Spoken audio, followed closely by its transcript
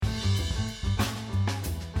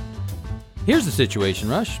Here's the situation,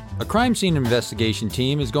 Rush. A crime scene investigation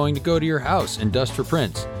team is going to go to your house and dust for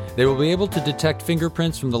prints. They will be able to detect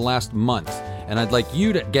fingerprints from the last month, and I'd like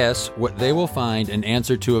you to guess what they will find and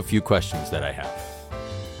answer to a few questions that I have.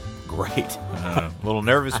 Great. A little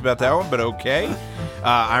nervous about that one, but okay.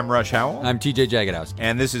 I'm Rush Howell. I'm TJ Jagodowski.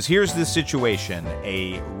 And this is Here's the Situation,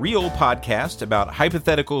 a real podcast about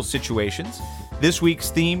hypothetical situations. This week's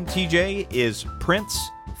theme, TJ, is Prince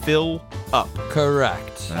Fill Up. Correct.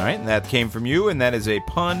 All right, and that came from you, and that is a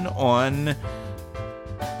pun on...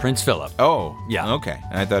 Prince Philip. Oh, yeah. Okay.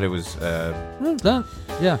 I thought it was...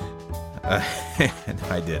 Yeah.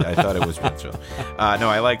 I did. I thought it was Prince Philip. No,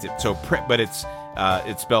 I liked it. So, but it's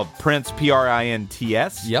spelled Prince,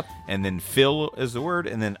 P-R-I-N-T-S. Yep. And then fill is the word,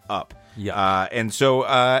 and then up. Yep. And so,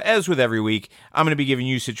 as with every week, I'm going to be giving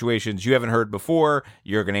you situations you haven't heard before.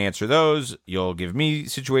 You're going to answer those. You'll give me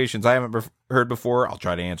situations I haven't heard before. I'll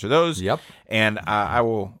try to answer those. Yep. And I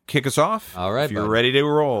will kick us off. All right, if you're buddy. ready to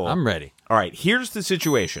roll. I'm ready. All right, here's the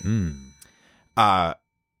situation. I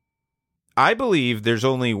believe there's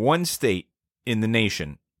only one state in the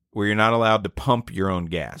nation where you're not allowed to pump your own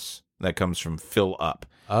gas. That comes from fill up.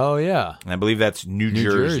 Oh, yeah. And I believe that's New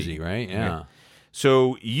Jersey. Right? Yeah.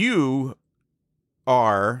 So you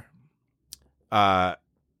are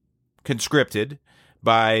conscripted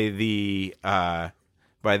by the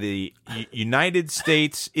United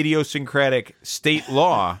States Idiosyncratic State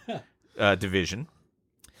Law Division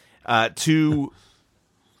to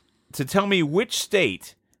tell me which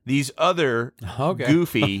state these other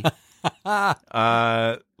goofy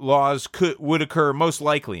laws would occur most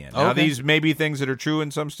likely in. Now, these may be things that are true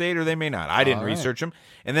in some state, or they may not. I didn't research them.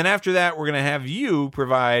 And then after that, we're going to have you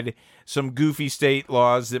provide some goofy state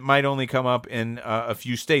laws that might only come up in a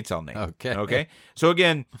few states I'll name. Okay? So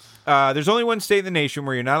again, there's only one state in the nation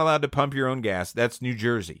where you're not allowed to pump your own gas. That's New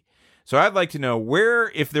Jersey. So I'd like to know where,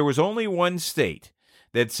 if there was only one state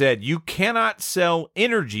that said you cannot sell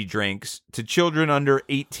energy drinks to children under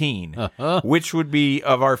 18, which would be,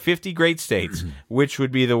 of our 50 great states, which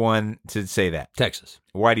would be the one to say that? Texas.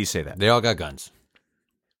 Why do you say that? They all got guns.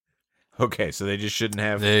 Okay, so they just shouldn't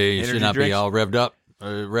have They energy should not drinks? be all revved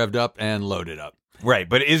up and loaded up. Right,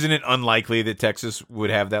 but isn't it unlikely that Texas would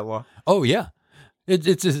have that law? Oh, yeah.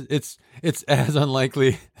 It's as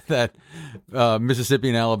unlikely that Mississippi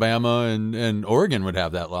and Alabama and Oregon would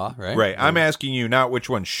have that law, right? Right. I'm asking you not which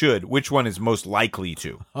one should, which one is most likely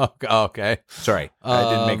to. Okay. Sorry, I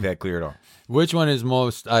didn't make that clear at all. Which one is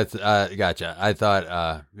most? Gotcha. I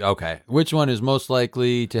thought. Okay. Which one is most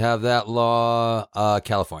likely to have that law?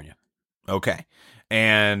 California. Okay.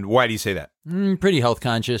 And why do you say that? Pretty health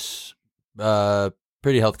conscious.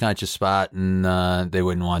 Pretty health conscious spot, and they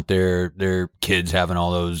wouldn't want their kids having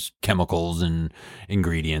all those chemicals and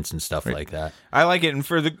ingredients and stuff like that. I like it. And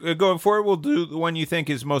for the going forward, we'll do the one you think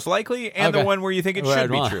is most likely and the one where you think it should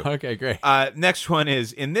be true. Okay, great. Next one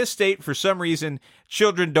is, in this state, for some reason,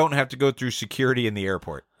 children don't have to go through security in the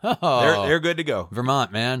airport. Oh, They're good to go.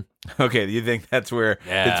 Vermont, man. Okay, do you think that's where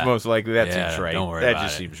it's most likely? That seems right. Don't worry that about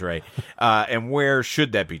just it. seems right. And where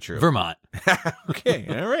should that be true? Vermont. Okay,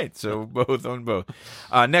 all right. So both on both.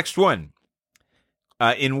 Next one.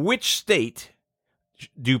 In which state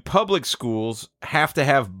do public schools have to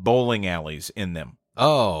have bowling alleys in them?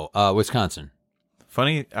 Oh, Wisconsin.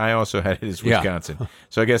 Funny, I also had it as Wisconsin.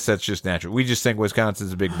 So I guess that's just natural. We just think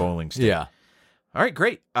Wisconsin's a big bowling state. Yeah. All right,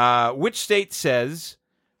 great. Which state says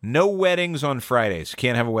no weddings on Fridays?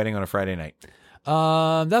 Can't have a wedding on a Friday night.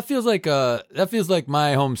 That feels like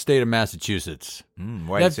my home state of Massachusetts.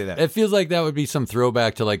 Why do you say that? It feels like that would be some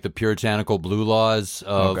throwback to like the puritanical blue laws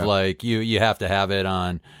of like you have to have it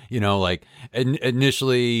on, like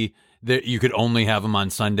initially that you could only have them on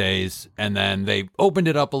Sundays, and then they opened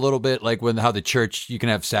it up a little bit, like how the church, you can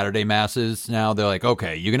have Saturday masses now. They're like,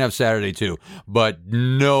 okay, you can have Saturday too, but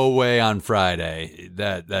no way on Friday.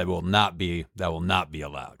 That will not be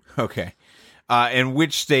allowed. Okay. And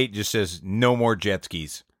which state just says no more jet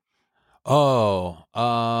skis? I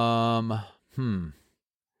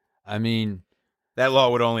mean, that law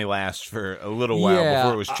would only last for a little while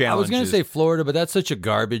before it was challenged. I was going to say Florida, but that's such a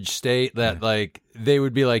garbage state that like they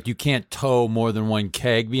would be like, you can't tow more than one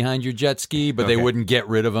keg behind your jet ski, but they wouldn't get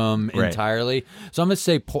rid of them entirely. So I'm going to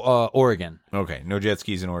say Oregon. Okay, no jet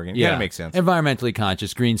skis in Oregon. Yeah, that makes sense. Environmentally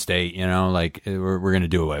conscious, green state, like we're going to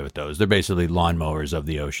do away with those. They're basically lawnmowers of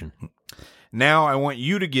the ocean. Now I want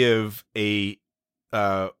you to give a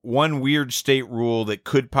one weird state rule that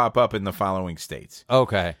could pop up in the following states.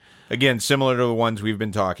 Okay. Again, similar to the ones we've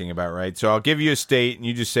been talking about, right? So I'll give you a state, and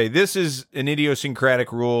you just say, this is an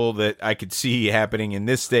idiosyncratic rule that I could see happening in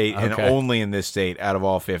this state and only in this state out of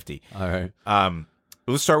all 50. All right.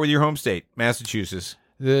 Let's start with your home state, Massachusetts.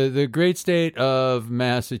 The great state of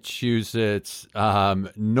Massachusetts,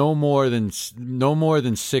 no more than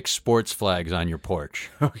 6 sports flags on your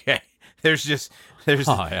porch. Okay. There's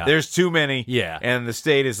too many. Yeah. And the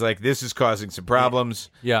state is like, this is causing some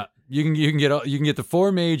problems. Yeah. You can get the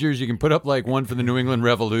 4 majors. You can put up like one for the New England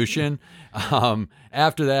Revolution.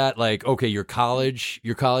 After that, like, okay, your college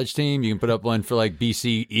team, you can put up one for like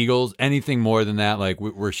BC Eagles. Anything more than that, like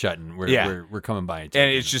we're shutting. We're coming by.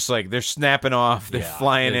 And it's just like they're snapping off, they're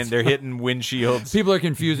flying in, they're hitting windshields. People are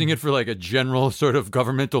confusing it for like a general sort of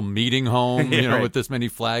governmental meeting home, right. With this many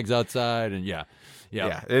flags outside, and yeah,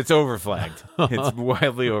 it's overflagged. It's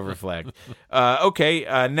wildly overflagged.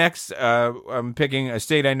 Okay, next, I'm picking a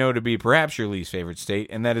state I know to be perhaps your least favorite state,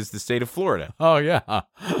 and that is the state of Florida. Oh, yeah.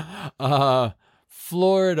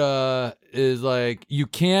 Florida is like, you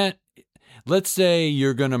can't, let's say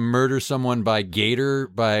you're going to murder someone by gator,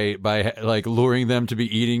 by like luring them to be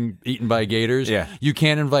eaten by gators. Yeah. You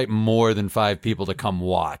can't invite more than 5 people to come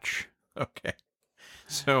watch. Okay.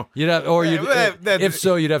 So you'd have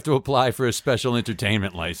to apply for a special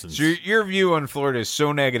entertainment license. So your view on Florida is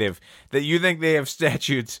so negative that you think they have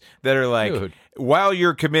statutes that are like, dude, while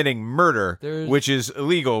you're committing murder, which is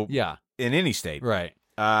illegal in any state. Right.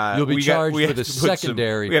 You'll be charged for the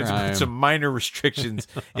secondary crime. We have to put some minor restrictions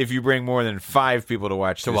if you bring more than 5 people to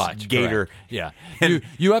watch gator. Correct. Yeah.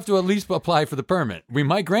 You have to at least apply for the permit. We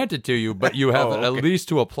might grant it to you, but you have at least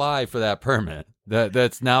to apply for that permit.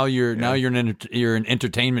 That's now you're an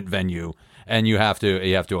entertainment venue, and you have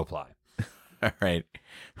to apply. All right.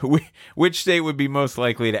 Which state would be most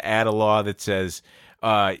likely to add a law that says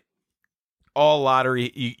all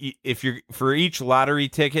lottery, for each lottery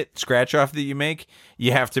ticket scratch off that you make,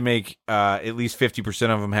 you have to make at least 50%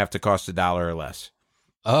 of them have to cost $1 or less?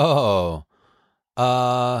 Oh,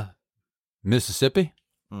 Mississippi.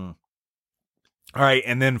 All right,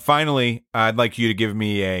 and then finally, I'd like you to give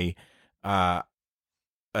me an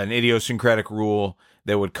idiosyncratic rule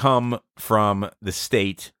that would come from the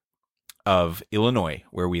state of Illinois,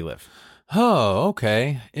 where we live. Oh,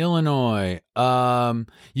 okay. Illinois.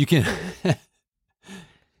 You can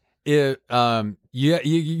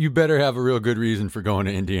you better have a real good reason for going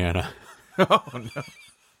to Indiana. Oh no.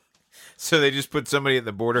 So they just put somebody at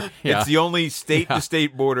the border. Yeah. It's the only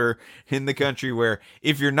state-to-state border in the country where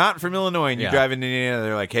if you're not from Illinois and you drive into Indiana,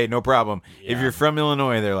 they're like, hey, no problem. Yeah. If you're from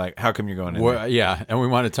Illinois, they're like, how come you're going in there? Yeah, and we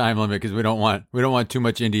want a time limit because we don't want too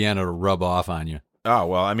much Indiana to rub off on you. Oh,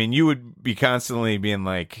 well, I mean, you would be constantly being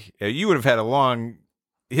like, you would have had a long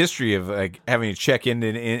history of like having to check into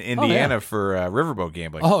Indiana for riverboat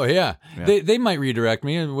gambling. Oh, yeah. They might redirect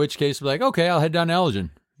me, in which case, like, okay, I'll head down to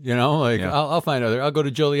Elgin. You know, like I'll find I'll go to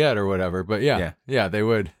Joliet or whatever. But yeah, they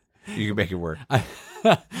would. You can make it work.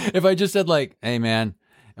 If I just said like, hey man,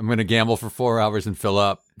 I'm going to gamble for 4 hours and fill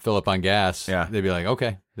up on gas. Yeah. They'd be like,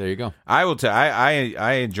 okay, there you go. I will tell.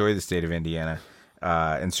 I enjoy the state of Indiana.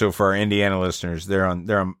 And so for our Indiana listeners, they're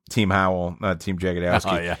on Team Howell, not Team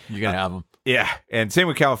Jagodowski. Oh yeah, you're gonna have them. Yeah, and same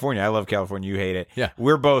with California. I love California. You hate it. Yeah,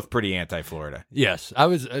 we're both pretty anti-Florida. Yes,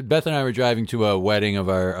 Beth and I were driving to a wedding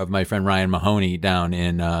of my friend Ryan Mahoney down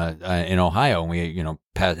in Ohio, and we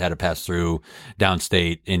had to pass through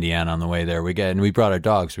downstate Indiana on the way there. We brought our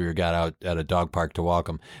dogs. We got out at a dog park to walk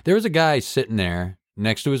them. There was a guy sitting there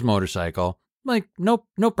next to his motorcycle, like no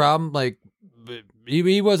problem, like.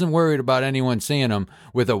 He wasn't worried about anyone seeing him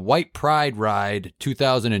with a White Pride Ride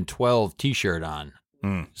 2012 T-shirt on,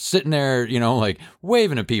 sitting there, like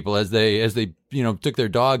waving at people as they took their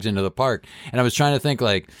dogs into the park. And I was trying to think,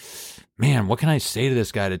 like, man, what can I say to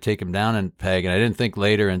this guy to take him down and peg? And I didn't think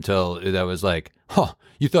later until that was like,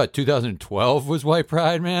 you thought 2012 was White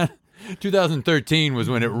Pride, man? 2013 was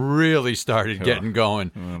when it really started getting going.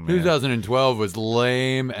 2012 was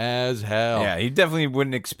lame as hell. Yeah, he definitely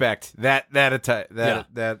wouldn't expect that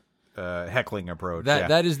heckling approach.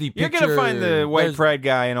 That is the picture. You're gonna find the white pride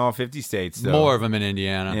guy in all 50 states. Though. More of them in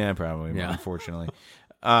Indiana. Yeah, probably. Yeah. Unfortunately.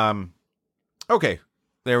 Okay,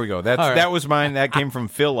 there we go. That was mine. That came from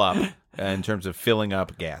Fill Up in terms of filling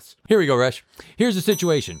up gas. Here we go, Rush. Here's the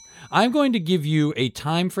situation. I'm going to give you a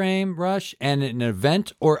time frame, Rush, and an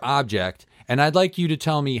event or object, and I'd like you to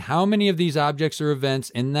tell me how many of these objects or events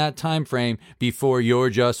in that time frame before you're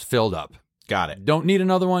just filled up. Got it. Don't need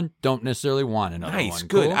another one. Don't necessarily want another one. Nice,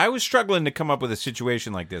 good. Cool? I was struggling to come up with a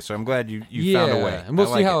situation like this, so I'm glad you found a way. And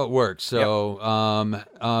we'll see how it works. So,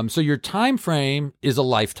 so your time frame is a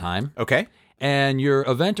lifetime. Okay. And your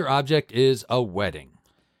event or object is a wedding.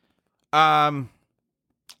 I'm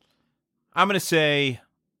going to say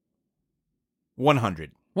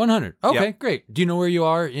 100. 100. Okay, great. Do you know where you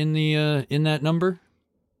are in the in that number?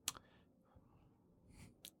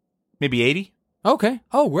 Maybe 80. Okay.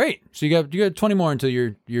 Oh, great. So you got 20 more until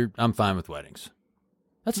you're. I'm fine with weddings.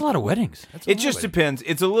 That's a lot of weddings. It just depends.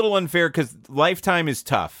 It's a little unfair because lifetime is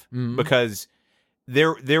tough because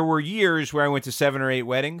there were years where I went to 7 or 8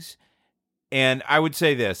 weddings, and I would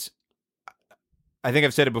say this. I think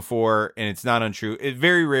I've said it before, and it's not untrue.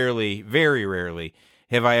 Very rarely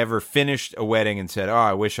have I ever finished a wedding and said, "Oh,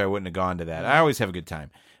 I wish I wouldn't have gone to that." I always have a good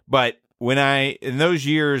time, but in those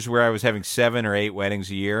years where I was having 7 or 8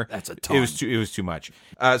 weddings a year, that's a ton. It was too much.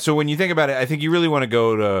 So when you think about it, I think you really want to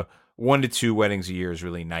go to 1 to 2 weddings a year is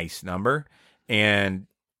really nice number. And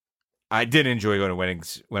I did enjoy going to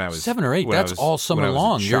weddings when I was 7 or 8. That's all summer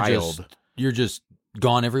long. Child. You're just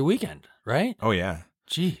gone every weekend, right? Oh yeah.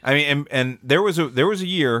 Gee. I mean, and there was a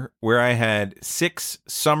year where I had 6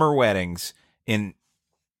 summer weddings and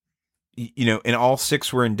all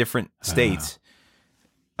 6 were in different states.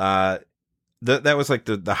 That was like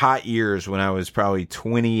the hot years when I was probably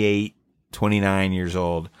 28, 29 years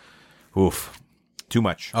old. Oof. Too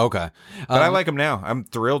much. Okay. But I like them now. I'm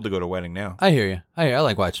thrilled to go to a wedding now. I hear you. I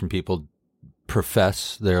like watching people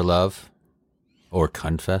profess their love or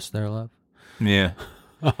confess their love. Yeah.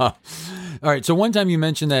 All right. So one time you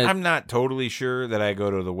mentioned that I'm not totally sure that I go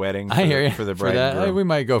to the wedding for, I hear you. For the bride and groom. We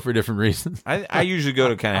might go for different reasons. I usually go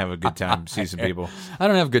to kind of have a good time, see some people. I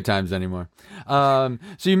don't have good times anymore. So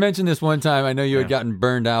you mentioned this one time. I know you had gotten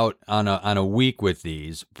burned out on a week with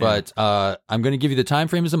these, but I'm going to give you the time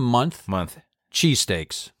frame as a month.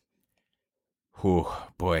 Cheesesteaks. Oh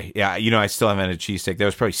boy, yeah. I still haven't had a cheesesteak. That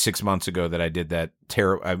was probably 6 months ago that I did that.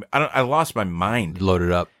 Terrible. I lost my mind.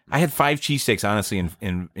 Loaded up. I had 5 cheesesteaks, honestly,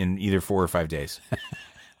 in either 4 or 5 days.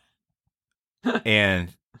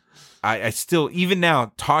 And I still, even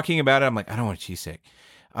now, talking about it, I'm like, I don't want a cheesesteak.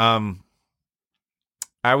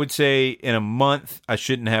 I would say in a month, I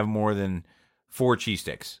shouldn't have more than 4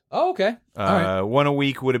 cheesesteaks. Oh, okay. All right. 1 a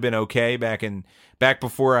week would have been okay back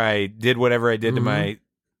before I did whatever I did to my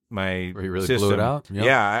Where you really system. blew it out? Yep.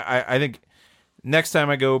 Yeah, I think next time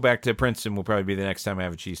I go back to Princeton will probably be the next time I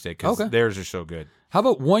have a cheesesteak because theirs are so good. How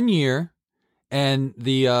about 1 year and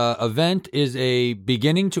the event is a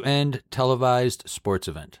beginning to end televised sports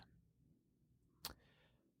event?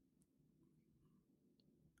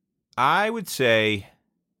 I would say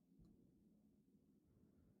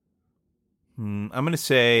I'm going to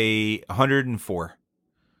say 104.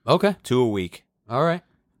 Okay. 2 a week. All right.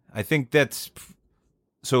 I think that's...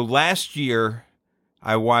 So last year,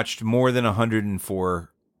 I watched more than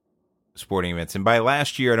 104 sporting events. And by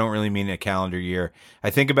last year, I don't really mean a calendar year.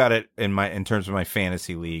 I think about it in terms of my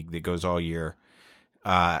fantasy league that goes all year.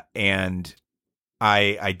 And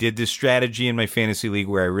I did this strategy in my fantasy league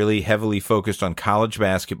where I really heavily focused on college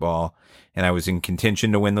basketball, and I was in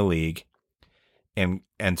contention to win the league.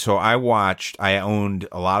 And so I owned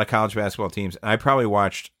a lot of college basketball teams, and I probably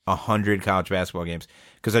watched 100 college basketball games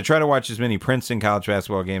because I try to watch as many Princeton college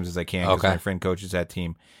basketball games as I can because my friend coaches that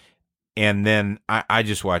team. And then I probably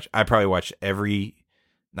watched I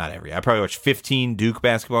probably watched 15 Duke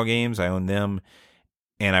basketball games. I owned them,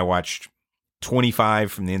 and I watched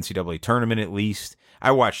 25 from the NCAA tournament at least.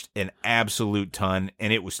 I watched an absolute ton,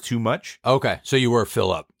 and it was too much. Okay, so you were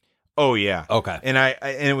fill up. Oh yeah. Okay. And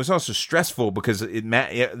and it was also stressful because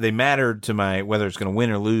they mattered to my whether it's going to win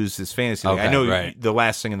or lose this fantasy league. I know the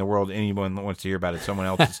last thing in the world anyone wants to hear about is someone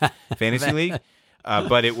else's fantasy league.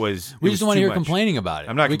 But it was. We just don't want to hear much. complaining about it.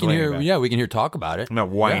 I'm not. We can hear. Yeah, we can hear talk about it. I'm not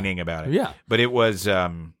whining about it. Yeah. But it was.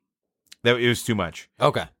 It was too much.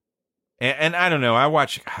 Okay. And I don't know.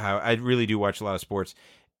 I really do watch a lot of sports.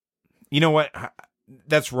 You know what?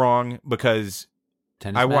 That's wrong because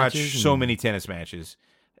I watch so many tennis matches.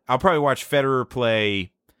 I'll probably watch Federer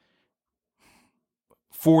play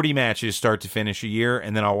 40 matches start to finish a year,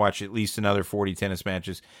 and then I'll watch at least another 40 tennis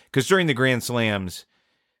matches. Because during the Grand Slams,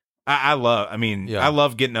 I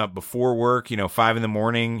love getting up before work, 5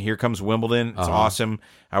 a.m. Here comes Wimbledon. It's awesome.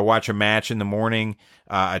 I watch a match in the morning.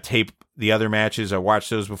 I tape the other matches. I watch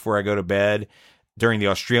those before I go to bed. During the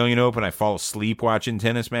Australian Open, I fall asleep watching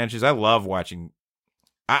tennis matches. I love watching.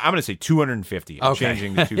 I'm going to say 250. I'm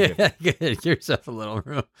changing to 250. Give yourself a little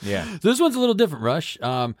room. Yeah. So this one's a little different, Rush.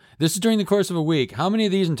 This is during the course of a week. How many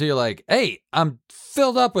of these until you're like, hey, I'm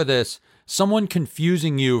filled up with this? Someone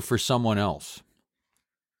confusing you for someone else.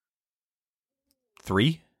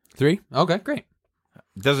 3? Okay, great.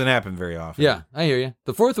 It doesn't happen very often. Yeah, I hear you.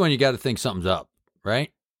 The 4th one, you got to think something's up, right?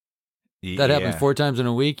 That happens 4 times in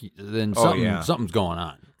a week, then something's going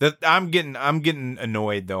on. I'm getting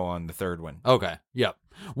annoyed though on the 3rd one. Okay. Yep.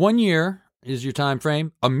 1 year is your time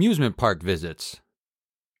frame. Amusement park visits.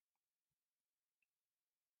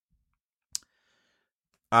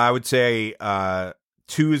 I would say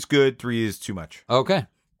 2 is good, 3 is too much. Okay.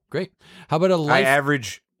 Great. How about a life? I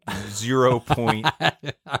average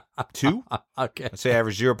 0.2. Okay. I say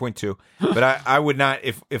average 0.2. But I would not,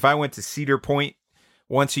 if I went to Cedar Point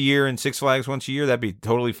once a year and Six Flags once a year, that'd be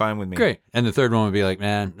totally fine with me. Great. And the third one would be like,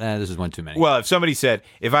 man, this is one too many. Well, if somebody said,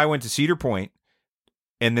 if I went to Cedar Point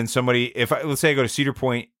and then let's say I go to Cedar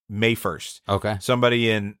Point May 1st. Okay.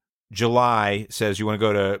 Somebody in July says, you want to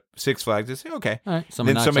go to Six Flags? I say, okay. All right.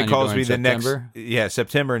 Then somebody calls me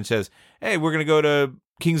September and says, hey, we're going to go to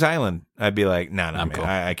Kings Island. I'd be like, no, man, cool.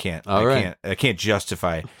 I can't. I can't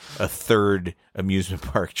justify a third amusement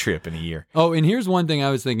park trip in a year. Oh, and here's one thing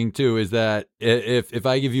I was thinking too, is that if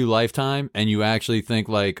I give you lifetime and you actually think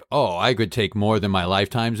like, oh, I could take more than my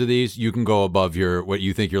lifetimes of these, you can go above what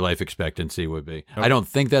you think your life expectancy would be. Okay. I don't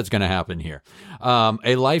think that's going to happen here.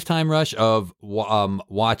 A lifetime rush of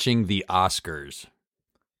watching the Oscars.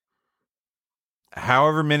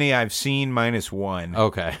 However many I've seen minus one.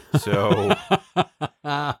 Okay. So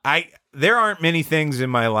there aren't many things in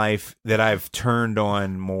my life that I've turned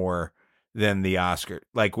on more than the Oscar.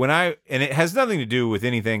 Like and it has nothing to do with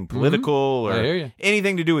anything political or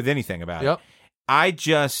anything to do with anything about it. I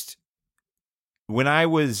just, when I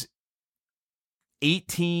was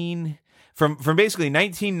 18, from basically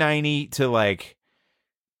 1990 to like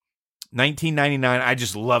 1999, I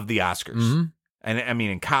just loved the Oscars. Mm-hmm. And I mean,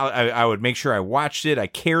 in college, I would make sure I watched it. I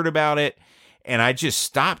cared about it, and I just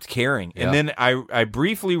stopped caring. And then I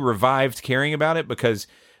briefly revived caring about it because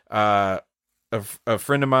a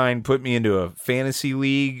friend of mine put me into a fantasy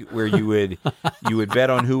league where you would bet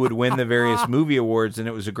on who would win the various movie awards, and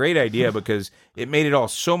it was a great idea because it made it all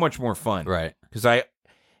so much more fun. Right? Because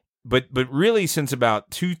but really since about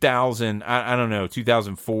 2000, I don't know,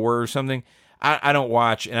 2004 or something. I don't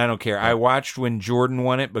watch, and I don't care. I watched when Jordan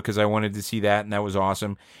won it because I wanted to see that, and that was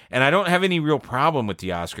awesome. And I don't have any real problem with the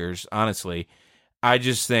Oscars, honestly. I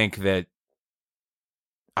just think that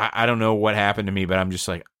I don't know what happened to me, but I'm just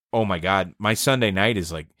like, oh my God, my Sunday night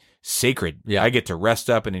is like sacred. Yeah. I get to rest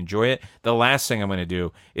up and enjoy it. The last thing I'm going to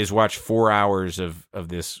do is watch 4 hours of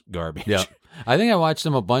this garbage. Yeah. I think I watched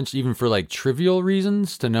them a bunch even for like trivial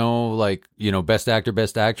reasons to know like, best actor,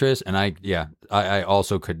 best actress. And I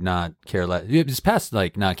also could not care less. It's past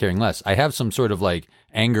like not caring less. I have some sort of like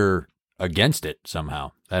anger against it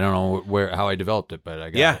somehow. I don't know how I developed it, but I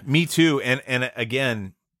got it. Me too. And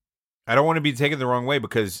again, I don't want to be taken the wrong way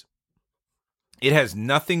because it has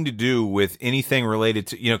nothing to do with anything related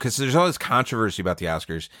to, because there's all this controversy about the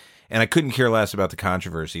Oscars. And I couldn't care less about the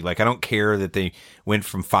controversy. Like, I don't care that they went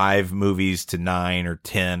from 5 movies to 9 or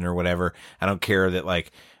 10 or whatever. I don't care that,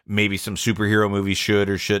 like, maybe some superhero movies should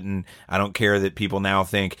or shouldn't. I don't care that people now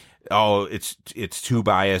think, oh, it's too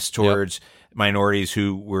biased towards minorities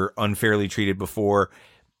who were unfairly treated before.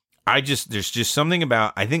 There's just something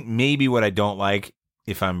about, I think maybe what I don't like,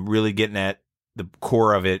 if I'm really getting at the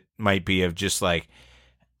core of it, might be of just like,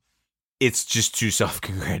 it's just too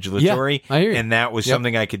self-congratulatory. Yeah, I hear you. And that was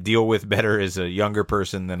something I could deal with better as a younger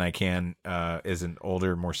person than I can as an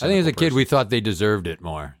older, more cynical I think as a person. kid, we thought they deserved it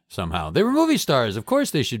more somehow. They were movie stars. Of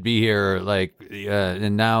course they should be here. Like,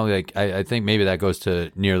 and now like I think maybe that goes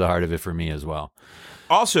to near the heart of it for me as well.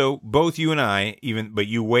 Also, both you and I, but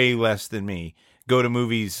you way less than me, go to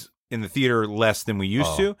movies in the theater less than we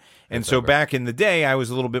used to. And so back in the day, I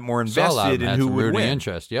was a little bit more invested in who would win.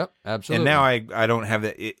 Interest. Yep, absolutely. And now I don't have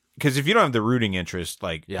that. Because if you don't have the rooting interest,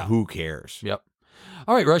 like, who cares? Yep.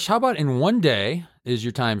 All right, Rush, how about in one day is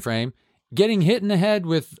your time frame, getting hit in the head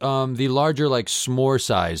with the larger, like,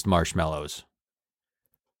 s'more-sized marshmallows?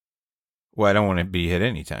 Well, I don't want to be hit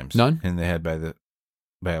anytime. None? In the head by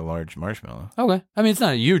a large marshmallow. Okay. I mean, it's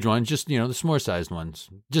not a huge one, just, the s'more-sized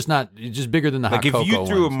ones. Just bigger than the hot cocoa ones. Like, if you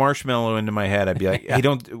threw a marshmallow into my head, I'd be like, hey,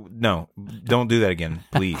 don't do that again,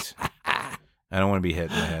 please. I don't want to be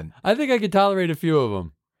hit in the head. I think I could tolerate a few of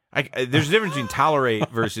them. There's a difference between tolerate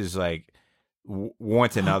versus like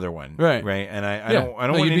want another one, right? And I don't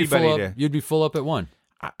want anybody to. You'd be full up at one.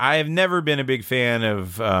 I have never been a big fan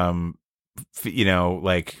of,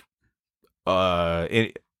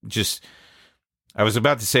 just. I was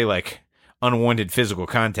about to say like unwanted physical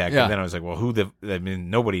contact, and then I was like, well,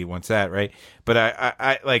 nobody wants that, right? But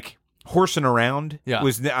I like horsing around.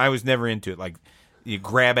 I was never into it, like. You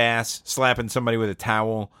grab ass, slapping somebody with a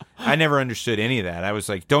towel. I never understood any of that. I was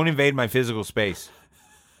like, don't invade my physical space.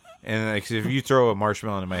 And like, if you throw a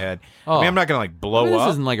marshmallow into my head, I mean, I'm not going to like blow up.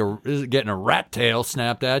 This isn't like getting a rat tail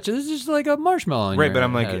snapped at you. This is just like a marshmallow. Right, but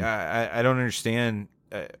I'm like, I don't understand.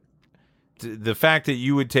 The fact that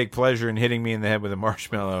you would take pleasure in hitting me in the head with a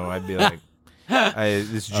marshmallow, I'd be like,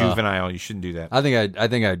 this is juvenile. You shouldn't do that. I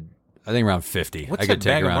think I think around 50. What's I could that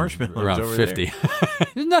take bag of marshmallows around over 50.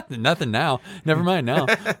 nothing now. Never mind now.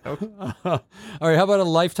 All right, how about a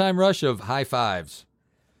lifetime rush of high fives?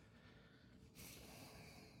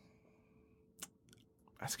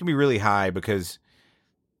 That's going to be really high because,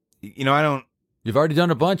 I don't. You've already done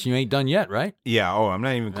a bunch. You ain't done yet, right? Yeah. Oh, I'm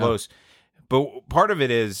not even close. But part of it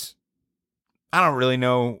is I don't really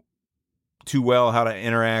know too well how to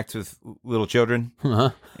interact with little children. Uh-huh.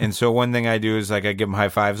 And so one thing I do is I give them high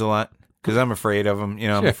fives a lot because I'm afraid of them.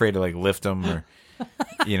 I'm afraid to lift them or,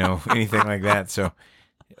 anything like that. So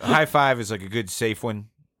high five is a good safe one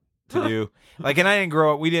to do. And I didn't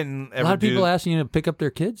grow up. We didn't ever A lot of people asking you to pick up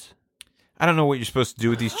their kids? I don't know what you're supposed to do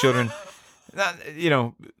with these children.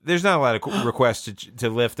 There's not a lot of requests to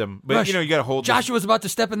lift them, but Rush, you got to hold. Joshua's about to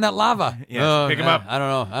step in that lava. Yeah, pick him up. I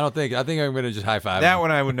don't know. I think I'm going to just high five that him.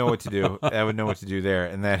 one. I would know what to do. I would know what to do there,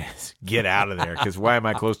 and that is get out of there. Because why am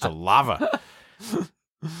I close to lava?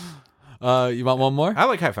 You want one more? I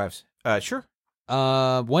like high fives. Sure.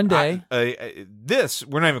 One day.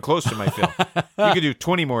 We're not even close to my fill. You could do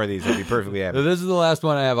 20 more of these. I'd be perfectly happy. So this is the last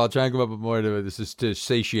one I have. I'll try and come up with more to this is to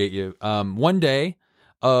satiate you. One day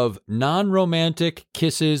of non-romantic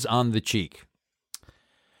kisses on the cheek.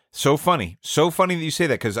 So funny that you say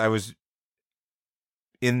that because I was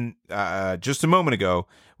in just a moment ago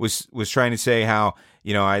was trying to say how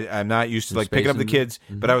I'm not used to picking up the kids,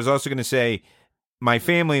 but I was also going to say my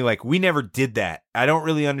family we never did that. I don't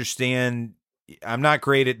really understand. I'm not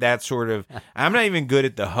great at that sort of. I'm not even good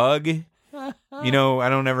at the hug. I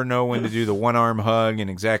don't ever know when to do the one arm hug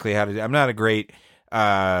and exactly how to do. I'm not a great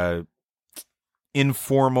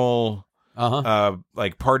informal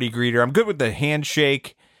party greeter. I'm good with the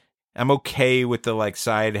handshake. I'm okay with the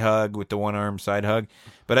side hug with the one arm side hug,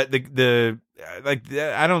 but I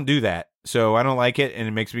don't do that. So I don't like it, and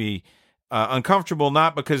it makes me uncomfortable.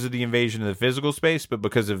 Not because of the invasion of the physical space, but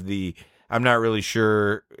because of I'm not really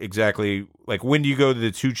sure exactly when do you go to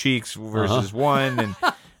the two cheeks versus one, and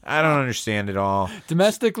I don't understand it all.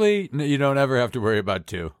 Domestically, you don't ever have to worry about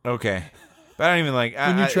two. Okay. But I don't even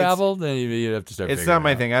when you travel, then you have to start. It's not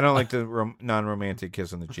my thing. I don't like the non-romantic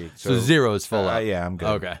kiss on the cheek. So 0 is full up. Yeah, I'm good.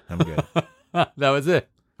 Okay, I'm good. That was it.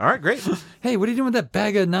 All right, great. Hey, what are you doing with that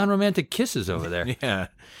bag of non-romantic kisses over there? Yeah,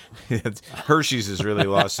 Hershey's has really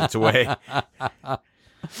lost its way.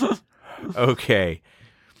 Okay.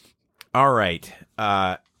 All right,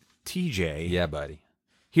 TJ. Yeah, buddy.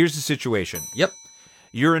 Here's the situation. Yep.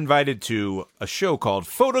 You're invited to a show called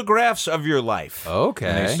Photographs of Your Life.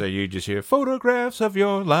 Okay. So you just hear Photographs of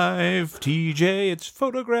Your Life, TJ, it's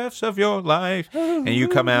Photographs of Your Life. And you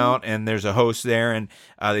come out and there's a host there and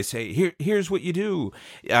they say, here's what you do.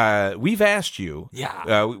 We've asked you.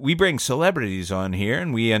 Yeah. We bring celebrities on here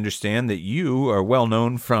and we understand that you are well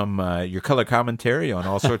known from your color commentary on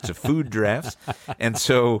all sorts of food drafts. And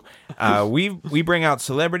so we bring out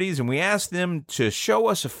celebrities and we ask them to show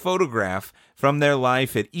us a photograph from their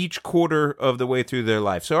life at each quarter of the way through their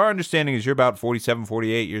life. So our understanding is you're about 47,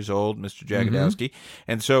 48 years old, Mr. Jagodowski.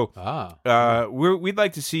 And so we'd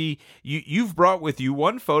like to see, you've brought with you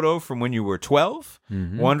one photo from when you were 12,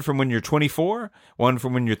 one from when you're 24, one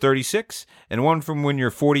from when you're 36, and one from when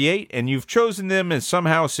you're 48. And you've chosen them as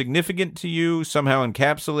somehow significant to you, somehow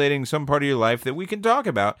encapsulating some part of your life that we can talk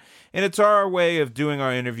about. And it's our way of doing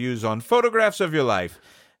our interviews on Photographs of Your Life.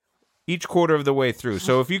 Each quarter of the way through.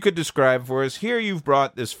 So if you could describe for us, here you've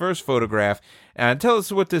brought this first photograph, and tell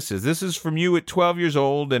us what this is. This is from you at 12 years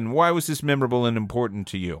old, and why was this memorable and important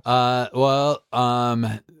to you? A lot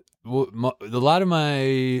of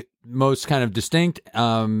my most kind of distinct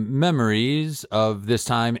memories of this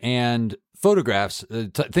time and photographs,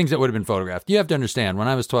 things that would have been photographed. You have to understand, when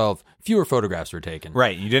I was 12, fewer photographs were taken.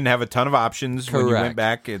 Right. You didn't have a ton of options. Correct. When you went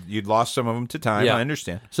back. You'd lost some of them to time. Yeah. I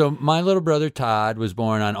understand. So my little brother Todd was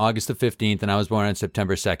born on August the 15th, and I was born on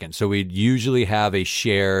September 2nd. So we'd usually have a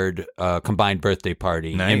shared combined birthday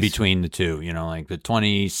party in between the two, like the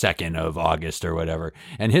 22nd of August or whatever.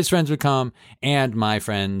 And his friends would come, and my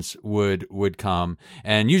friends would come.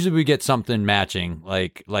 And usually we get something matching,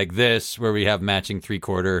 like this, where we have matching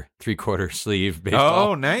three-quarter sleeve baseball.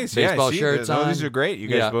 Oh, nice. Baseball shirts on. These are great. You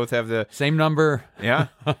guys both have the same number. Yeah.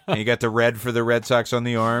 And you got the red for the Red Sox on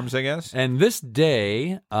the arms, I guess. And this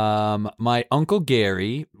day, my Uncle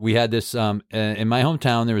Gary, we had this in my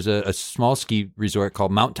hometown. There was a small ski resort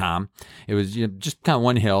called Mount Tom. It was just kind of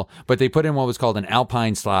one hill, but they put in what was called an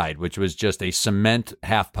alpine slide, which was just a cement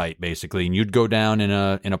half pipe basically, and you'd go down in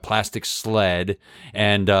a plastic sled,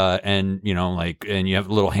 and you have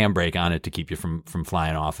a little handbrake on it to keep you from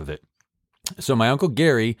flying off of it. So my Uncle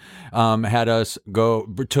Gary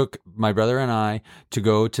took my brother and I to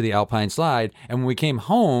go to the Alpine Slide. And when we came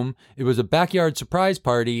home, it was a backyard surprise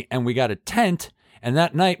party, and we got a tent. And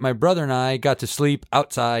that night, my brother and I got to sleep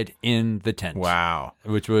outside in the tent. Wow.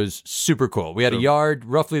 Which was super cool. We had a yard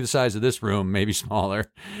roughly the size of this room, maybe smaller.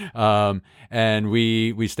 And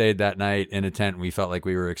we stayed that night in a tent. And we felt like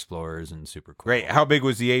we were explorers and super cool. Great. How big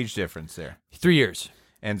was the age difference there? 3 years.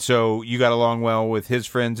 And so you got along well with his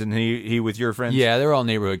friends and he with your friends? Yeah, they were all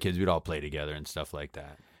neighborhood kids. We'd all play together and stuff like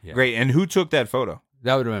that. Yeah. Great. And who took that photo?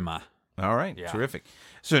 That would have been Ma. All right. Yeah. Terrific.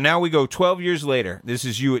 So now we go 12 years later. This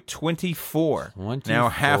is you at 24. 24. Now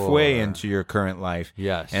halfway into your current life.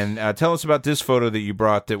 Yes. And tell us about this photo that you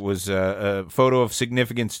brought that was a photo of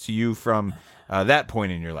significance to you from that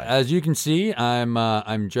point in your life. As you can see,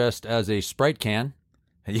 I'm dressed as a Sprite can.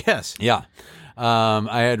 Yes. Yeah.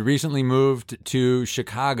 I had recently moved to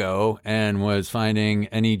Chicago and was finding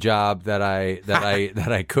any job that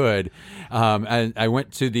I could. And I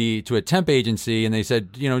went to a temp agency, and they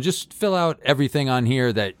said, just fill out everything on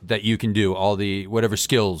here that you can do, all the whatever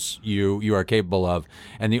skills you are capable of.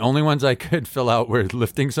 And the only ones I could fill out were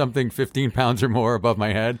lifting something 15 pounds or more above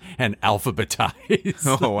my head and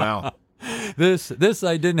alphabetize. Oh, wow. This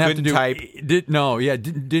I didn't have Couldn't to do. type.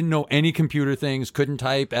 Didn't know any computer things. Couldn't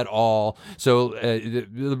type at all. So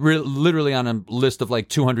literally on a list of like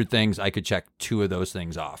 200 things, I could check 2 of those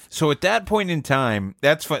things off. So at that point in time,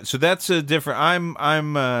 that's fun. So that's a different.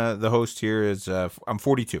 I'm the host here. I'm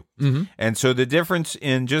 42, and so the difference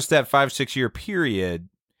in just that 5-6 year period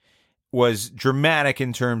was dramatic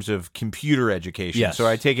in terms of computer education. Yes. So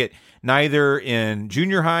I take it neither in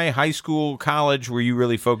junior high, high school, college were you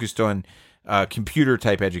really focused on computer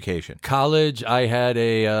type education? College, I had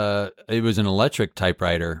it was an electric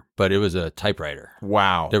typewriter, but it was a typewriter.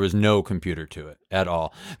 Wow. There was no computer to it at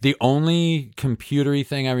all. The only computery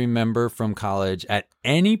thing I remember from college at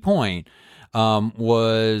any point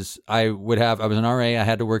was I was an RA. I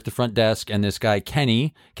had to work the front desk, and this guy,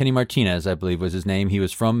 Kenny Martinez, I believe was his name. He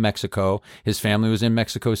was from Mexico. His family was in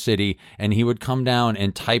Mexico City, and he would come down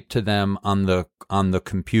and type to them on the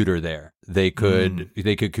computer there. They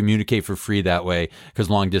could communicate for free that way because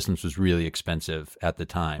long distance was really expensive at the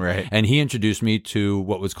time. Right. And he introduced me to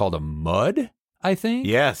what was called a MUD, I think.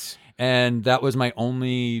 Yes. And that was my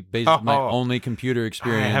only computer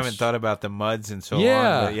experience. I haven't thought about the MUDs in so long.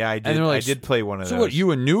 But yeah, I did. Like, I did play one of those. So what?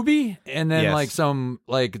 You a newbie? And then Yes.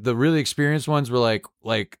 the really experienced ones were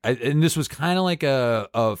and this was kind of like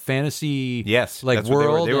a fantasy. Yes, like that's what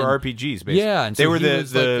world. they were RPGs. Basically. Yeah, and so they were he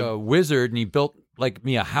was like a wizard, and he built like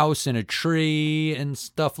me a house in a tree and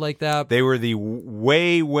stuff like that. They were the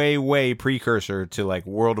way, way, way precursor to like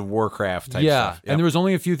World of Warcraft type stuff. And there was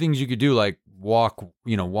only a few things you could do, like walk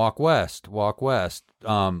west, look,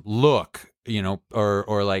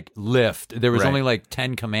 or like lift. There was Right. only like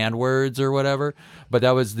 10 command words or whatever, but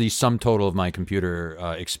that was the sum total of my computer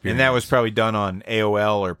experience. And that was probably done on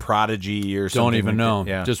AOL or Prodigy or something. Don't even like know. that.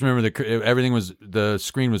 Yeah. Just remember the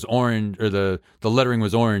screen was orange, or the lettering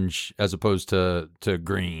was orange as opposed to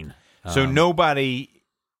green. So nobody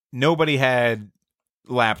had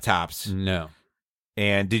laptops. No.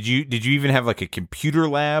 And did you even have like a computer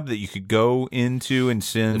lab that you could go into and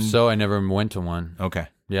send? If so, I never went to one. Okay.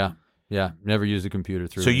 Yeah. Never used a computer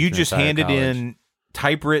through. So you just handed college. in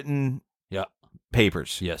typewritten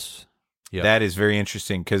papers. Yes. Yeah. That is very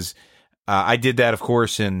interesting because I did that, of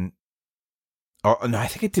course, no, I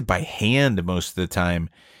think I did by hand most of the time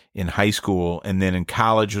in high school, and then in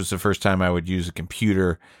college was the first time I would use a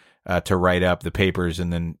computer to write up the papers,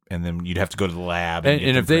 and then you'd have to go to the lab.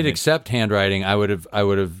 And if they'd accept handwriting, I would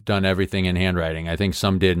have done everything in handwriting. I think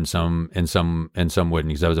some did, and some wouldn't,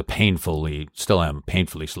 because I was still am a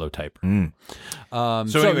painfully slow typer.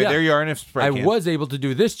 So anyway, there you are. I was able to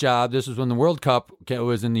do this job. This was when the World Cup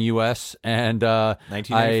was in the U.S. and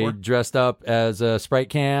 1994? I dressed up as a Sprite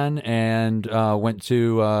can and went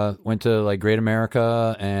to like Great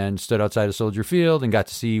America and stood outside of Soldier Field and got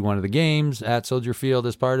to see one of the games at Soldier Field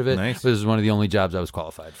as part of it. Nice. This is one of the only jobs I was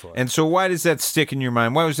qualified for. And so why does that stick in your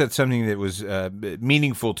mind? Why was that something that was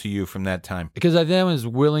meaningful to you from that time? Because I then was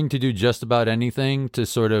willing to do just about anything to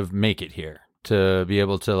sort of make it here, to be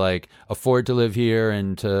able to like afford to live here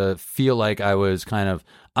and to feel like I was kind of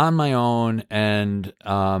on my own and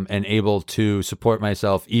able to support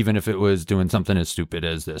myself, even if it was doing something as stupid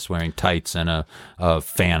as this, wearing tights and a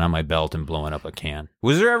fan on my belt and blowing up a can.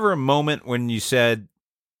 Was there ever a moment when you said,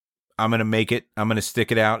 I'm going to make it, I'm going to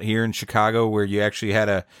stick it out here in Chicago, where you actually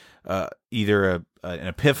had either an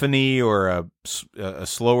epiphany or a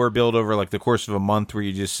slower build over like the course of a month where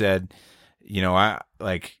you just said, I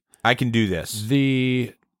can do this?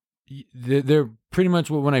 they're pretty much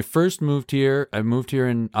when I first moved here. I moved here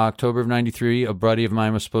in October of '93. A buddy of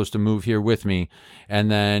mine was supposed to move here with me,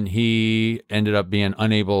 and then he ended up being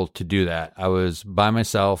unable to do that. I was by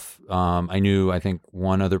myself. I knew, I think,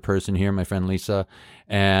 one other person here, my friend Lisa,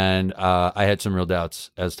 and I had some real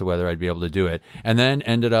doubts as to whether I'd be able to do it. And then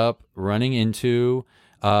ended up running into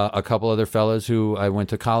a couple other fellas who I went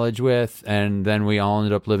to college with, and then we all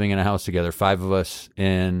ended up living in a house together, 5 of us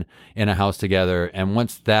in a house together. And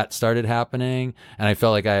once that started happening, and I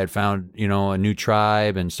felt like I had found, a new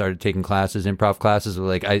tribe and started taking classes, improv classes,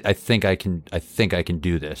 like I think I can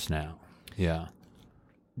do this now. Yeah.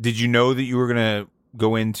 Did you know that you were going to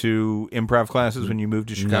go into improv classes when you moved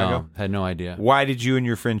to Chicago? No, had no idea. Why did you and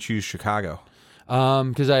your friend choose Chicago?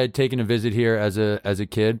 Because I had taken a visit here as a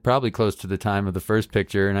kid, probably close to the time of the first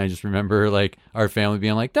picture, and I just remember like our family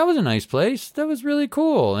being like, "That was a nice place. That was really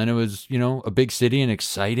cool," and it was a big city and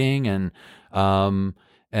exciting, and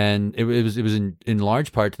it was in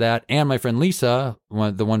large part to that. And my friend Lisa,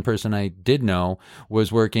 the one person I did know,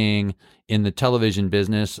 was working in the television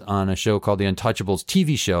business on a show called The Untouchables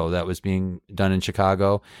TV show that was being done in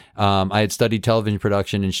Chicago. I had studied television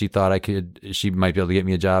production, and she thought she might be able to get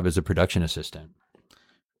me a job as a production assistant.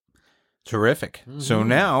 Terrific. Mm-hmm. So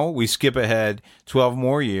now we skip ahead 12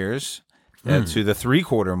 more years to the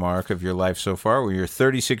 3/4 mark of your life so far, where you're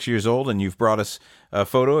 36 years old, and you've brought us a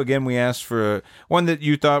photo. Again, we asked for one that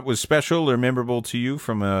you thought was special or memorable to you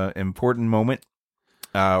from an important moment,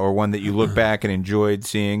 or one that you look back and enjoyed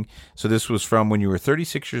seeing. So this was from when you were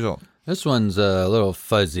 36 years old. This one's a little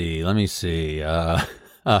fuzzy. Let me see.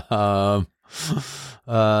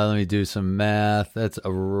 Let me do some math. That's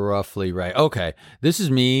roughly right. Okay. This is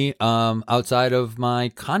me outside of my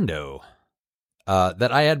condo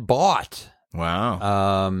that I had bought.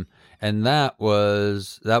 Wow. And that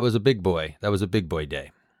was a big boy. That was a big boy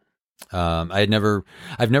day. I've never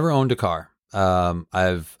owned a car.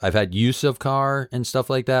 I've had use of car and stuff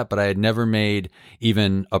like that, but I had never made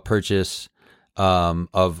even a purchase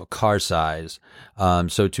of car size.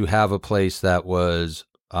 So to have a place that was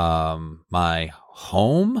my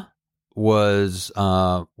home was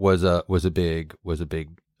a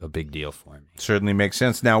big deal for me. Certainly makes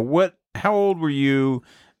sense. Now, how old were you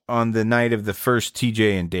on the night of the first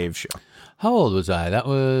TJ and Dave show? How old was I? That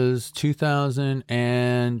was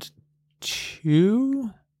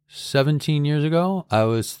 2002, 17 years ago. I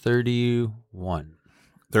was 31.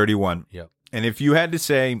 31. Yep. And if you had to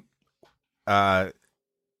say,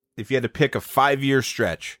 if you had to pick a 5-year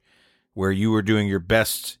stretch where you were doing your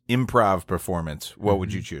best improv performance, what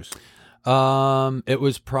would you choose? It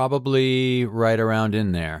was probably right around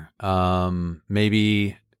in there.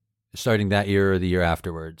 Maybe starting that year or the year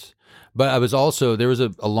afterwards. But I was also, there was a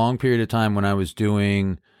long period of time when I was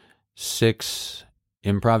doing 6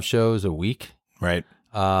 improv shows a week. Right.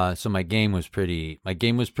 So my game was pretty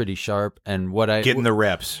sharp, and getting the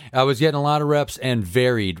reps. I was getting a lot of reps and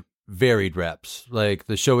varied reps. Like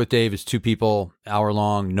the show with Dave is 2 people, hour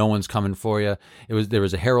long. No one's coming for you. There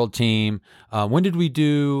was a Herald team. When did we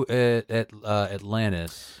do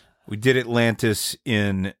Atlantis? We did Atlantis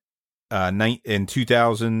in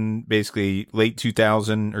 2000, basically late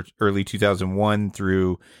 2000 or early 2001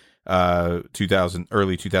 through 2000,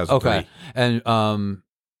 early 2003. Okay, and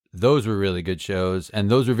those were really good shows,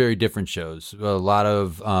 and those were very different shows. A lot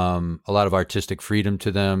of artistic freedom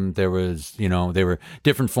to them. There was, they were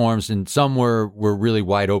different forms, and some were really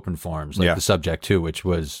wide open forms, like The Subject too, which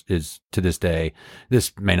is to this day.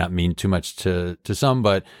 This may not mean too much to some,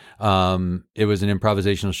 but it was an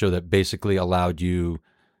improvisational show that basically allowed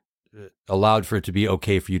for it to be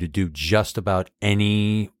okay for you to do just about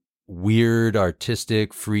any weird,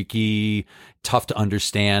 artistic, freaky, tough to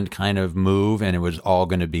understand kind of move, and it was all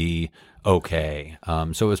going to be okay.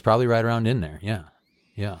 So it was probably right around in there. Yeah.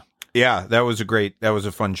 That was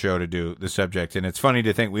a fun show to do, The Subject, and it's funny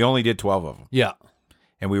to think we only did 12 of them. Yeah.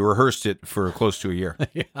 And we rehearsed it for close to a year.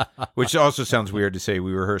 Yeah. Which also sounds weird to say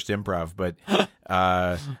we rehearsed improv, but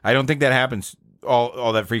I don't think that happens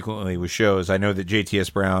all that frequently with shows. I know that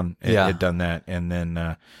JTS Brown had done that, and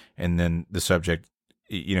then The Subject.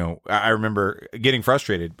 I remember getting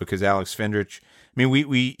frustrated because Alex Fendrich. I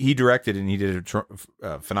mean, he directed and he did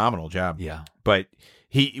a phenomenal job. Yeah, but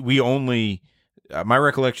we only. My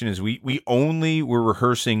recollection is we only were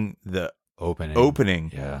rehearsing the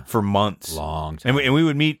opening for months, long time. And we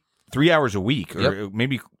would meet 3 hours a week, or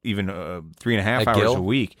maybe even 3.5 hours a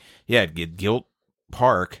week. Yeah, at Gilt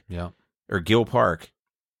Park. Yeah. Or Gill Park,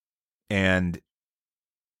 and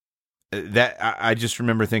that I just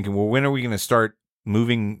remember thinking, well, when are we going to start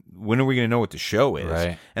moving? When are we going to know what the show is?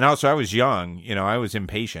 Right. And also, I was young, I was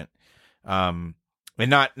impatient, and And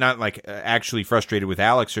not like actually frustrated with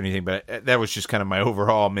Alex or anything, but that was just kind of my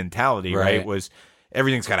overall mentality, right? Was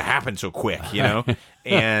everything's got to happen so quick, you know?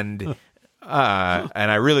 And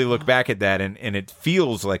I really look back at that, and it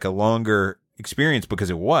feels like a longer experience because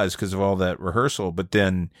of all that rehearsal. But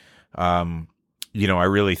then, you know, I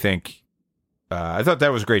really think I thought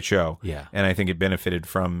that was a great show. Yeah. And I think it benefited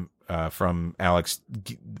from Alex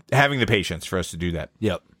having the patience for us to do that.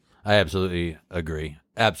 Yep. I absolutely agree.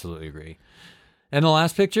 Absolutely agree. And the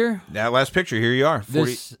last picture? That last picture, here you are.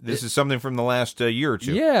 This is something from the last year or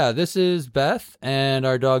two. Yeah, this is Beth and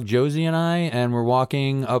our dog Josie and I, and we're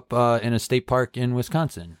walking up in a state park in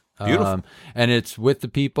Wisconsin. Beautiful. And it's with the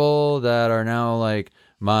people that are now like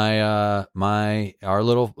our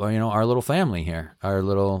little family here, our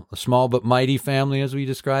little small but mighty family, as we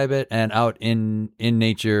describe it, and out in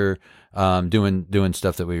nature, doing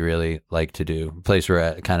stuff that we really like to do. A place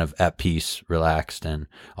we're kind of at peace, relaxed, and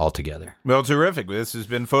all together. Well, terrific. This has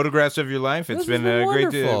been Photographs of Your Life. It's been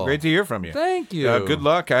great to hear from you. Thank you. Good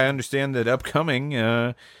luck. I understand that upcoming,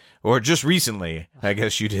 or just recently, I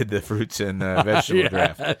guess you did the fruits and vegetable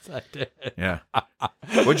draft. Yes, I did. Yeah.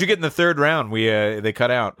 What'd you get in the third round? They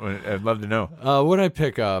cut out. I'd love to know. What'd I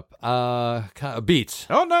pick up? Beets.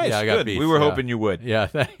 Oh, nice. Yeah, I got good. beets. We were hoping you would. Yeah.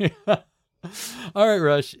 All right,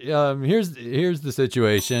 Rush. Here's the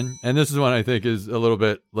situation, and this is one I think is a little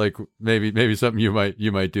bit like maybe something you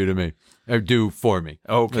might do to me or do for me.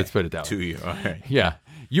 Okay, let's put it that way. To you. All right. Yeah,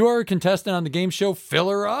 you are a contestant on the game show Fill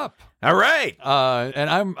Her Up. All right.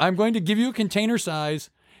 And I'm going to give you a container size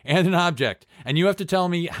and an object, and you have to tell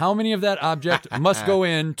me how many of that object must go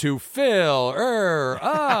in to fill her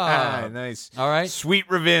up. Nice. All right. Sweet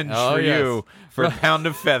revenge for you for a pound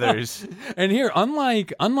of feathers. And here,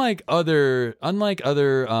 unlike other game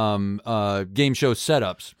show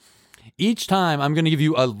setups, each time I'm going to give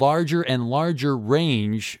you a larger and larger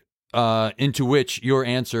range into which your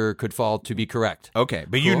answer could fall to be correct. Okay,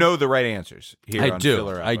 but you know the right answers here. I do.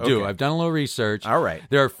 I've done a little research. All right.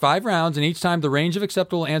 There are 5 rounds, and each time the range of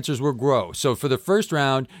acceptable answers will grow. So for the first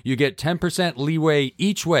round, you get 10% leeway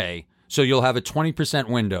each way, so you'll have a 20%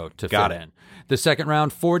 window to fit in. The second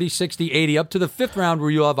round, 40, 60, 80, up to the fifth round where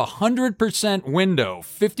you'll have a 100% window,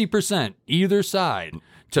 50% either side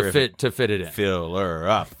to fit it in. Fill her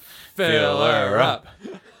up. Fill her up.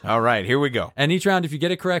 All right, here we go. And each round, if you get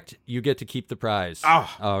it correct, you get to keep the prize. Oh,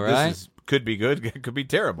 all right. This could be good. It could be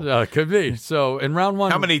terrible. It could be. So in round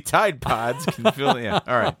 1, how many Tide Pods can fill? Yeah.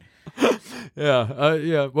 All right.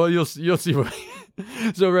 Yeah. Well, you'll see what.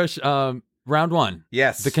 So, Rush, round 1.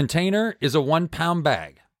 Yes. The container is a 1-pound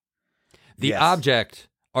bag. The object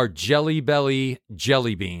are Jelly Belly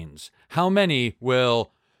jelly beans. How many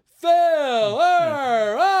will fill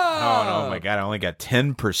her up? Oh my God! I only got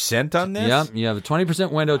 10% on this. Yep, you have a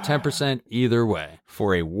 20% window, 10% either way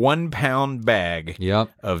for a 1-pound bag. Yep.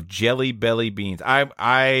 Of Jelly Belly beans.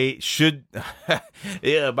 I should.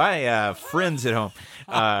 My friends at home.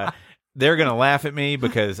 They're going to laugh at me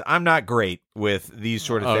because I'm not great with these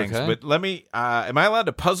sort of things. But let me, am I allowed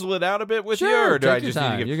to puzzle it out a bit with you? Or do I just need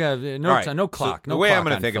to give... You got no time, no clock. So the way I'm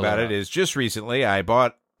going to think about it is just recently I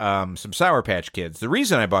bought some Sour Patch Kids. The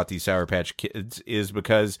reason I bought these Sour Patch Kids is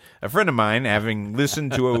because a friend of mine, having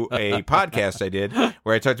listened to a podcast I did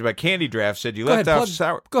where I talked about candy drafts, said you left out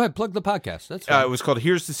sour. Go ahead, plug the podcast. That's fine. It was called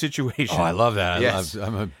Here's the Situation. Oh, I love that. Yes.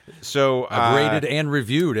 I've rated and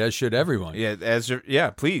reviewed, as should everyone. Yeah,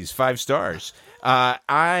 please, 5 stars.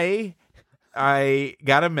 I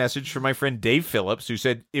got a message from my friend Dave Phillips who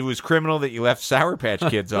said it was criminal that you left Sour Patch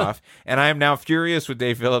Kids off. And I am now furious with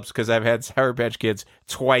Dave Phillips because I've had Sour Patch Kids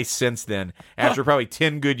twice since then, after probably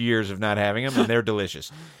 10 good years of not having them, and they're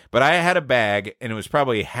delicious. But I had a bag, and it was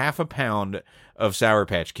probably half a pound of Sour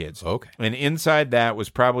Patch Kids. Okay. And inside that was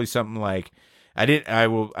probably something like, I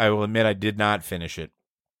will admit I did not finish it,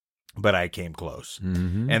 but I came close.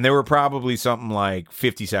 Mm-hmm. And there were probably something like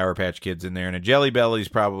 50 Sour Patch Kids in there, and a Jelly Belly is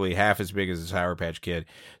probably half as big as a Sour Patch Kid.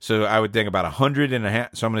 So I would think about 100 and a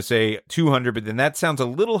half. So I'm going to say 200, but then that sounds a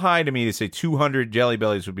little high to me to say 200 Jelly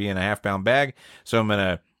Bellies would be in a half-pound bag. So I'm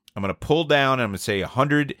going to pull down, and I'm going to say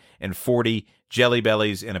 140 Jelly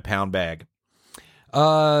Bellies in a pound bag.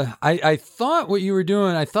 I thought what you were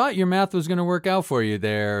doing, I thought your math was going to work out for you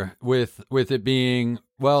there with it being,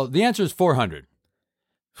 well, the answer is 400.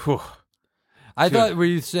 Whew. I thought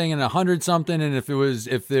we were saying 100 something, and if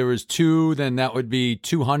there was 2, then that would be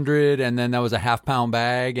 200, and then that was a half-pound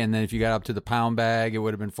bag, and then if you got up to the pound bag, it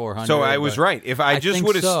would have been 400. So I was right. If I just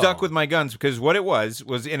would have stuck with my guns, because what it was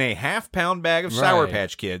in a half-pound bag of Sour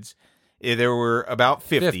Patch Kids, there were about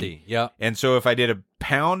 50. Yeah. And so if I did a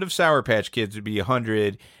pound of Sour Patch Kids, it'd be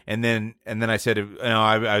 100. And then I said, no,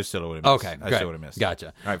 I still would have missed. Okay, I still would have missed.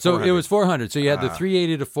 Gotcha. All right, so it was 400. So you had the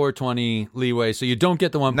 380 to 420 leeway. So you don't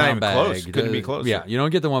get the 1 Not pound even bag. close. Couldn't be closer. Yeah, you don't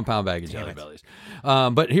get the 1 pound bag of Jelly Bellies.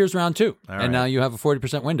 But here's round 2. And now you have a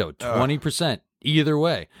 40% window, 20% either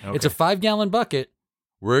way. Okay. It's a 5-gallon bucket.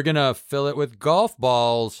 We're going to fill it with golf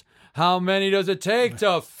balls. How many does it take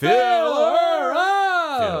to fill her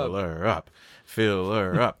up? Fill her up. Fill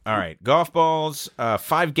her up. All right. Golf balls,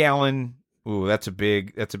 5-gallon. Ooh, that's a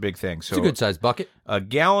big thing. So it's a good sized bucket. A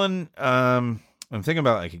gallon. I'm thinking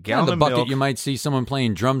about like a gallon the of bucket milk. You might see someone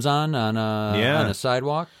playing drums on a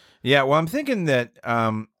sidewalk. Yeah, well, I'm thinking that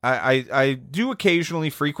I do occasionally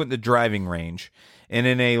frequent the driving range, and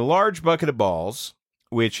in a large bucket of balls,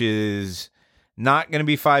 which is not going to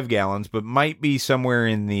be 5 gallons, but might be somewhere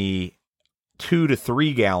in the 2 to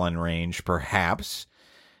 3 gallon range, perhaps.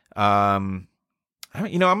 I'm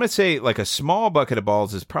going to say like a small bucket of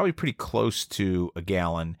balls is probably pretty close to a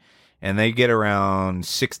gallon, and they get around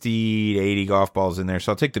 60 to 80 golf balls in there.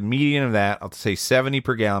 So I'll take the median of that. I'll say 70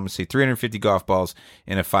 per gallon. I'm going to say 350 golf balls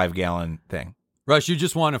in a 5-gallon thing. Rush, you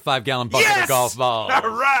just won a 5-gallon bucket of golf balls. All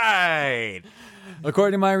right.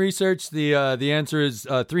 According to my research, the answer is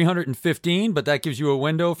 315, but that gives you a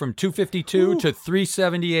window from 252 to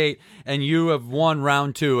 378, and you have won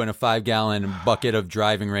round 2 in a 5-gallon bucket of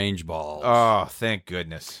driving range balls. Oh, thank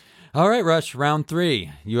goodness. All right, Rush, round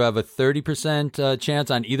 3. You have a 30%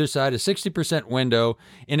 chance on either side, a 60% window.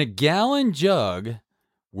 In a gallon jug,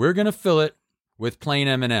 we're going to fill it with plain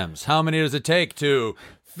M&Ms. How many does it take to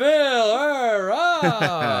fill her up?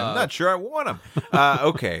 I'm not sure I want them.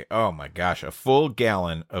 Okay. Oh, my gosh. A full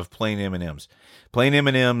gallon of plain M&Ms. Plain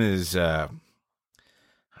M&M is,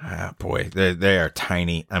 boy, they are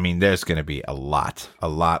tiny. I mean, there's going to be a lot.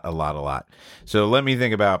 So let me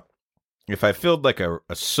think about if I filled like a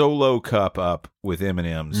solo cup up with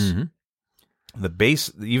M&Ms, the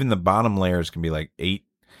base, even the bottom layers can be like eight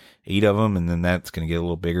of them, and then that's going to get a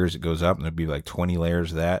little bigger as it goes up, and there'll be like 20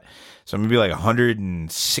 layers of that. So I'm going to be like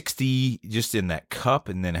 160 just in that cup,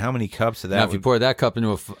 and then how many cups of that? Now, if you pour that cup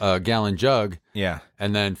into a gallon jug, yeah,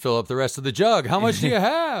 and then fill up the rest of the jug, how much do you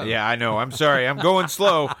have? Yeah, I know. I'm sorry. I'm going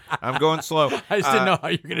slow. I just didn't know how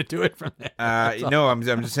you were going to do it from there. No, I'm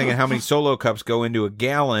just thinking how many solo cups go into a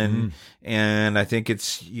gallon, and I think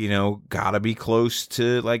it's, got to be close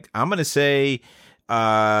to, like, I'm going to say...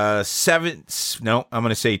 I'm going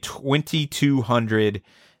to say 2,200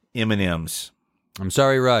 M&Ms. I'm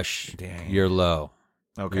sorry, Rush. Dang. You're low.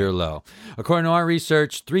 Okay. You're low. According to our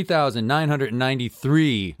research,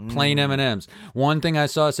 3,993 plain M&Ms. One thing I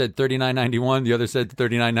saw said $39.91. The other said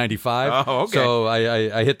 $39.95. Oh, okay. So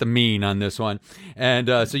I hit the mean on this one. And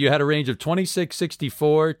so you had a range of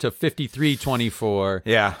 $26.64 to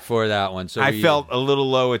 $53.24 for that one. So I felt a little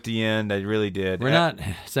low at the end. I really did. We're not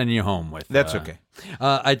sending you home with That's okay.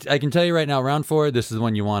 I can tell you right now, round 4, this is the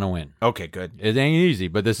one you want to win. Okay, good. It ain't easy,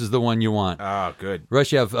 but this is the one you want. Oh, good.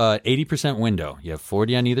 Rush, you have 80% window. You have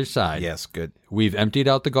 40 on either side. Yes, good. We've emptied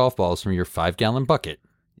out the golf balls from your 5-gallon bucket,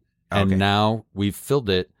 and now we've filled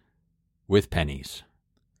it with pennies.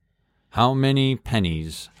 How many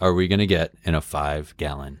pennies are we going to get in a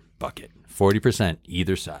 5-gallon bucket? 40%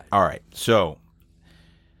 either side. All right, so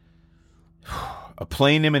a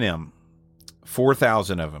plain M&M,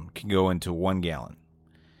 4,000 of them can go into 1 gallon.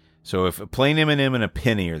 So if a plain M&M and a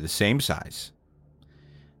penny are the same size,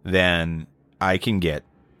 then I can get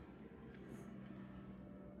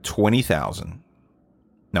 20,000.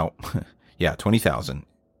 No, 20,000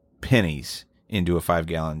 pennies into a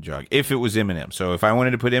 5-gallon jug if it was M&M. So if I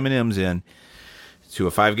wanted to put M&Ms in to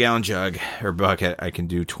a 5-gallon jug or bucket, I can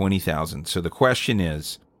do 20,000. So the question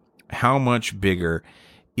is, how much bigger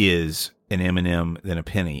is an M&M than a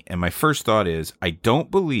penny? And my first thought is, I don't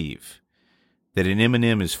believe that an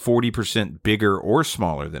M&M is 40% bigger or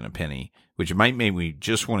smaller than a penny, which might make me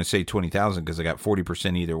just want to say 20,000 because I got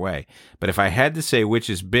 40% either way. But if I had to say which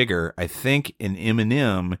is bigger, I think an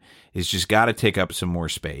M&M is just got to take up some more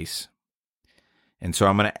space. And so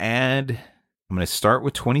I'm going to start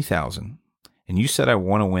with 20,000. And you said I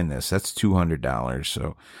want to win this. That's $200.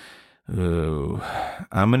 So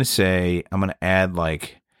I'm going to add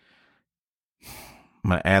like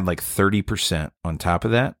 30% on top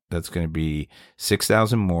of that. That's going to be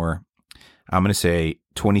 6,000 more. I'm going to say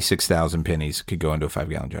 26,000 pennies could go into a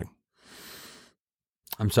 5-gallon jug.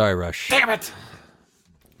 I'm sorry, Rush. Damn it.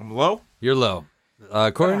 I'm low? You're low.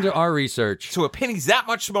 According to our research. So a penny's that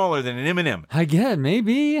much smaller than an M&M. I get,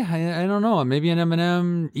 maybe. I don't know. Maybe an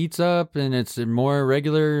M&M eats up and it's a more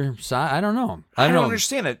regular size. I don't know. I don't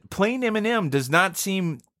understand it. Plain M&M does not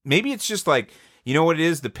seem... Maybe it's just like... You know what it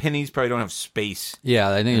is? The pennies probably don't have space. Yeah,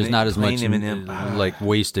 I think there's not as much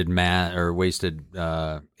wasted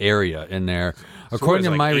area in there. So according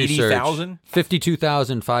to my 80,000? research,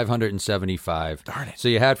 52,575. Darn it. So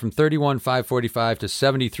you had from 31,545 to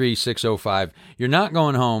 73,605. You're not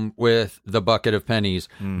going home with the bucket of pennies,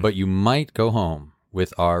 but you might go home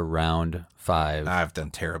with our round 5. I've done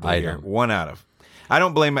terrible here. 1 out of. I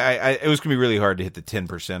don't blame it was going to be really hard to hit the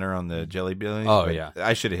 10%er on the Jelly Bellies. Oh, yeah.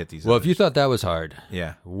 I should have hit these. Well, others. if you thought that was hard,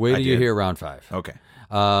 wait till you hear round 5. Okay.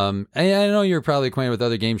 And I know you're probably acquainted with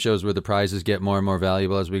other game shows where the prizes get more and more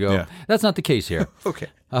valuable as we go. Yeah. That's not the case here. Okay.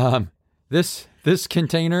 This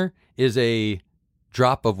container is a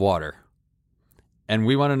drop of water, and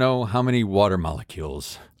we want to know how many water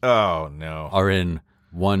molecules Oh, no. are in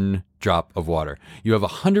one drop of water. You have a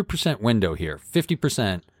 100% window here,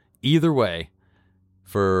 50% either way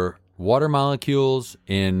for water molecules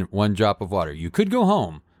in one drop of water. You could go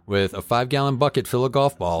home with a 5-gallon bucket full of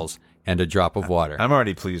golf balls and a drop of water. I'm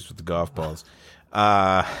already pleased with the golf balls.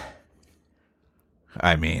 I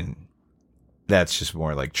mean, that's just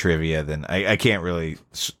more like trivia than I can't really.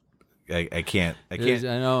 I can't. I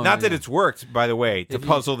know, Not that it's worked, by the way, to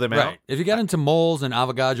puzzle them out. If you got into Moles and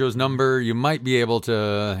Avogadro's number, you might be able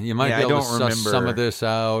to. You might be able to suss some of this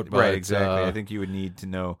out. But, right, exactly. I think you would need to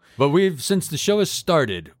know. But since the show has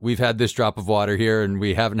started, we've had this drop of water here, and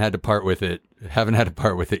we haven't had to part with it. Haven't had to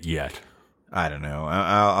part with it yet. I don't know.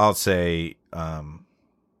 I'll say.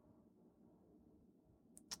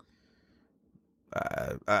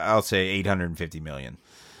 I'll say 850 million.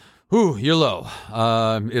 Ooh, you're low.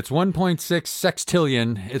 It's 1.6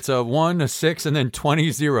 sextillion. It's a 1, a 6, and then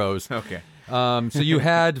 20 zeros. Okay. So you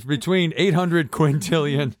had between 800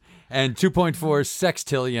 quintillion and 2.4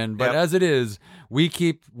 sextillion. But as it is, we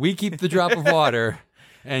keep the drop of water,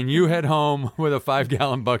 and you head home with a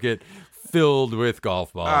 5-gallon bucket filled with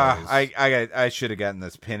golf balls. I should have gotten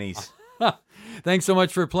those pennies. Thanks so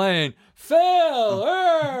much for playing. Fill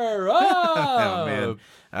her up. Oh, man.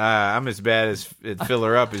 I'm as bad at Fill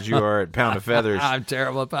Her Up as you are at Pound of Feathers. I'm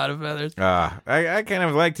terrible at Pound of Feathers. I kind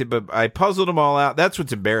of liked it, but I puzzled them all out. That's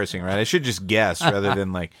what's embarrassing, right? I should just guess rather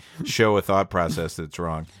than like show a thought process that's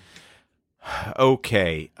wrong.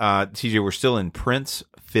 Okay. TJ, we're still in Prince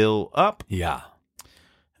Fill Up. Yeah.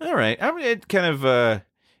 All right. I'm kind of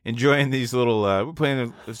enjoying these little, we're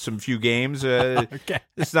playing some few games. Okay.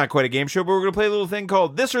 This is not quite a game show, but we're going to play a little thing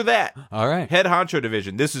called This or That. All right. Head honcho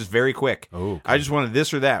division. This is very quick. Oh, cool. I just wanted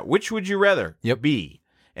this or that. Which would you rather be?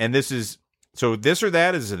 And this is, so this or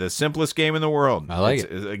that is the simplest game in the world. I like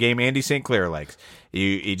it's a game Andy St. Clair likes.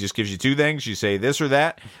 He just gives you 2 things. You say this or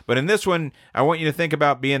that. But in this one, I want you to think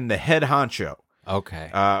about being the head honcho. Okay.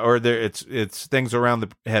 Or it's things around the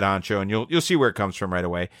head honcho, and you'll see where it comes from right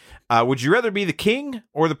away. Would you rather be the king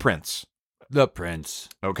or the prince? The prince.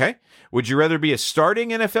 Okay. Would you rather be a starting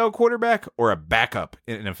NFL quarterback or a backup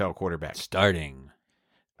NFL quarterback? Starting.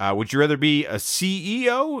 Would you rather be a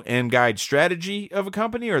CEO and guide strategy of a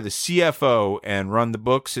company, or the CFO and run the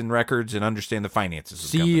books and records and understand the finances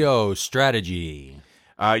of the company? CEO strategy.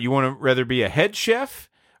 You want to rather be a head chef,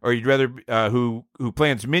 or you'd rather who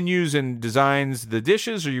plans menus and designs the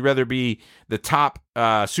dishes, or you'd rather be the top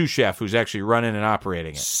sous chef who's actually running and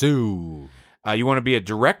operating it? Sous. You want to be a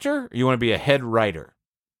director, or you want to be a head writer?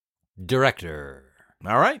 Director.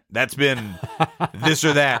 All right. That's been This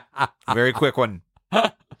or That. Very quick one. All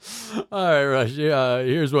right, Rush.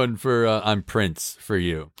 Here's one for on Prince for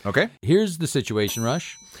you. Okay. Here's the situation,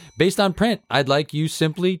 Rush. Based on print, I'd like you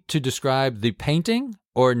simply to describe the painting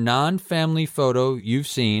or non-family photo you've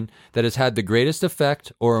seen that has had the greatest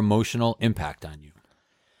effect or emotional impact on you.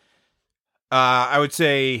 I would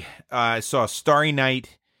say I saw Starry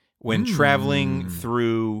Night when traveling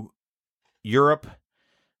through Europe.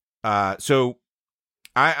 So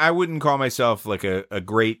I wouldn't call myself like a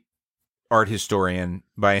great art historian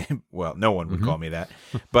no one would call me that,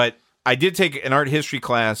 but I did take an art history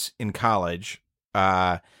class in college,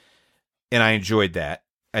 and I enjoyed that.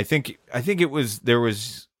 I think there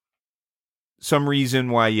was some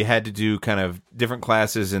reason why you had to do kind of different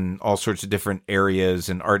classes in all sorts of different areas,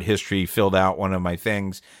 and art history filled out one of my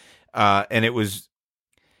things. And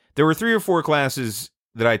there were 3 or 4 classes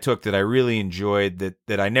that I took that I really enjoyed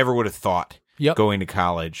that I never would have thought going to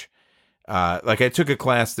college. Like I took a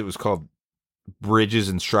class that was called Bridges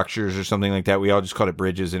and Structures or something like that. We all just called it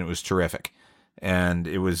Bridges, and it was terrific. And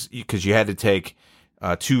it was because you had to take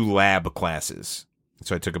 2 lab classes.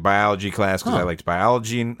 So I took a biology class because I liked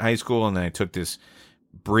biology in high school, and then I took this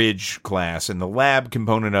bridge class. And the lab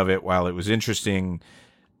component of it, while it was interesting,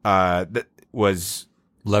 that was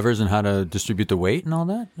levers and how to distribute the weight and all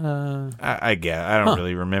that. I guess I don't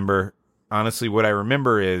really remember. Honestly, what I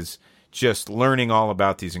remember is just learning all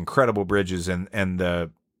about these incredible bridges. And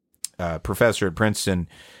the professor at Princeton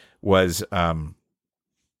was one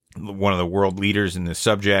of the world leaders in this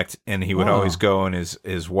subject, and he would always go, and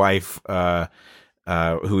his wife,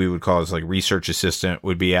 who he would call his like research assistant,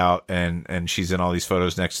 would be out, and she's in all these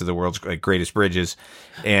photos next to the world's like greatest bridges,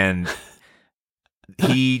 and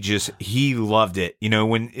he loved it. You know,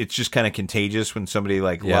 when it's just kind of contagious when somebody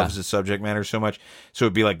like loves the subject matter so much. So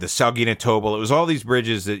it'd be like the Saugeen Tobel. It was all these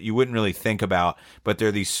bridges that you wouldn't really think about, but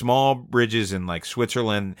they're these small bridges in like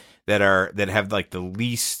Switzerland that have like the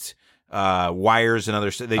least wires and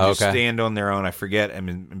other stuff. They just stand on their own. I forget. I'm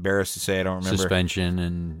embarrassed to say I don't remember. Suspension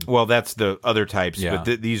and that's the other types, but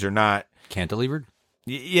these are not cantilevered.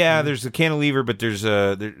 Yeah, there's a cantilever, but there's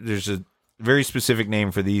a very specific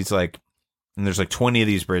name for these, like. And there's like 20 of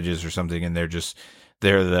these bridges or something, and they're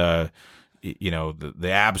the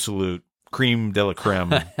absolute creme de la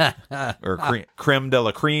creme, or creme de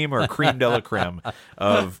la creme, or creme de la creme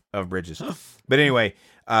of bridges. But anyway,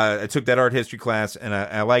 I took that art history class, and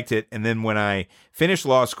I liked it. And then when I finished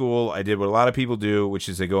law school, I did what a lot of people do, which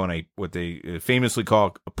is they go on what they famously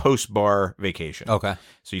call a post-bar vacation. Okay.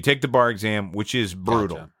 So you take the bar exam, which is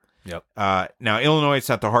brutal. Gotcha. Yep. Now, Illinois, it's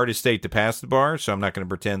not the hardest state to pass the bar, so I'm not going to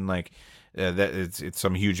pretend like that it's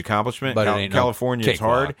some huge accomplishment. But California is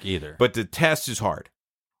hard either. But the test is hard,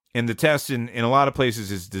 and the test in a lot of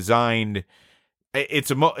places is designed. It's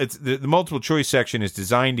the multiple choice section is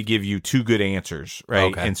designed to give you two good answers,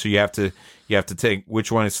 right? Okay. And so you have to take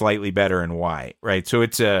which one is slightly better and why, right? So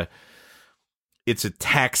it's a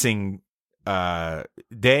taxing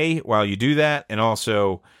day while you do that, and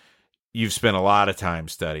also you've spent a lot of time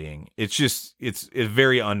studying. It's a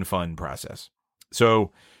very unfun process.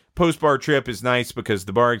 So post-bar trip is nice because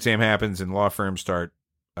the bar exam happens and law firms start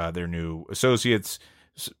their new associates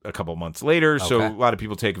a couple months later. Okay. So a lot of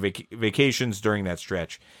people take vacations during that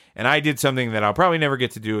stretch. And I did something that I'll probably never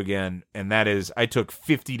get to do again, and that is I took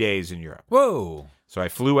 50 days in Europe. Whoa. So I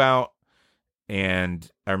flew out,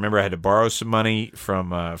 and I remember I had to borrow some money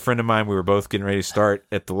from a friend of mine. We were both getting ready to start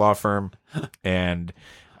at the law firm, and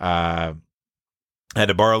I had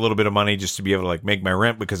to borrow a little bit of money just to be able to like make my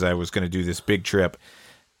rent because I was going to do this big trip.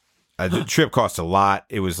 The trip cost a lot.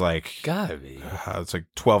 It was like gotta be. It's like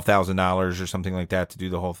 $12,000 or something like that to do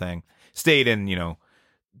the whole thing. Stayed in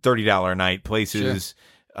 $30 a night places,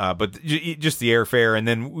 sure. But just the airfare, and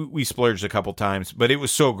then we splurged a couple times. But it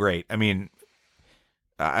was so great. I mean,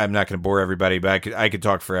 I'm not going to bore everybody, but I could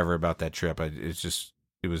talk forever about that trip. It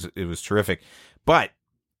was terrific. But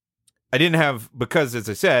I didn't have, because as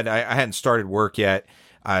I said, I hadn't started work yet.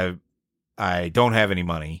 I don't have any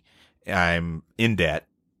money. I'm in debt.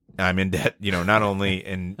 Not only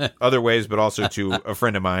in other ways, but also to a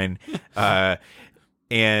friend of mine.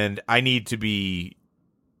 And I need to be,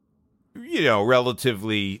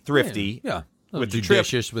 relatively thrifty. Yeah. With the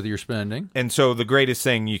judicious trip. With your spending. And so the greatest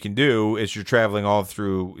thing you can do is you're traveling all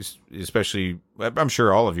through, especially, I'm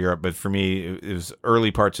sure all of Europe, but for me, it was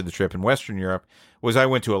early parts of the trip in Western Europe, was I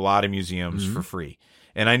went to a lot of museums for free.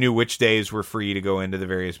 And I knew which days were free to go into the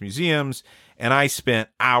various museums. And I spent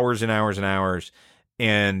hours and hours and hours.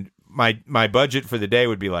 And my budget for the day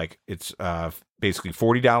would be like, it's basically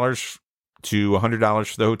 $40 to $100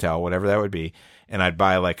 for the hotel, whatever that would be. And I'd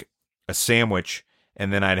buy like a sandwich,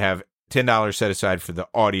 and then I'd have $10 set aside for the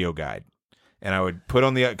audio guide. And I would put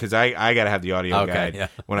on because I got to have the audio guide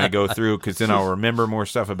when I go through, because then I'll remember more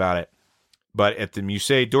stuff about it. But at the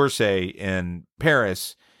Musée d'Orsay in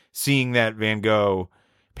Paris, seeing that Van Gogh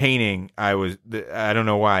painting, I don't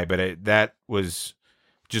know why, but that was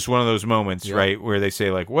just one of those moments, right, where they say,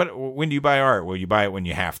 like, when do you buy art? Well, you buy it when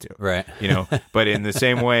you have to. Right. But in the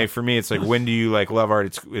same way, for me, it's like, when do you, like, love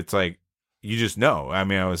art? It's like, you just know. I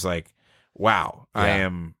mean, I was like, wow, I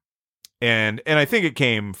am. And I think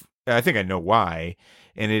I think I know why.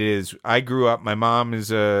 And it is, I grew up, my mom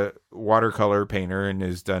is a watercolor painter and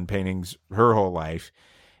has done paintings her whole life.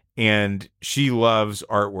 And she loves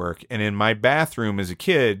artwork. And in my bathroom as a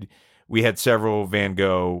kid, we had several Van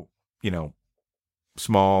Gogh,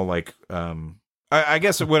 small, like, I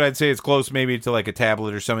guess what I'd say is close maybe to like a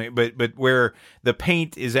tablet or something, but where the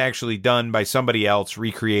paint is actually done by somebody else,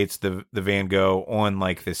 recreates the Van Gogh on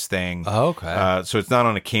like this thing. Oh, okay. So it's not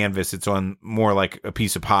on a canvas, it's on more like a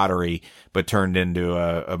piece of pottery, but turned into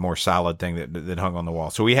a more solid thing that hung on the wall.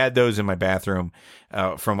 So we had those in my bathroom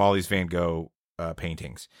from all these Van Gogh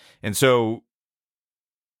paintings. And so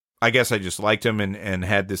I guess I just liked him and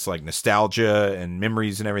had this like nostalgia and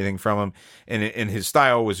memories and everything from him. And his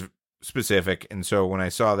style was specific. And so when I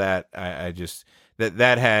saw that, I just,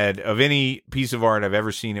 that had, of any piece of art I've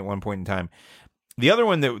ever seen at one point in time. The other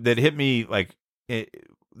one that hit me, like,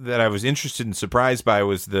 that I was interested and surprised by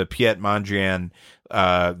was the Piet Mondrian,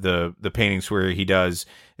 the paintings where he does.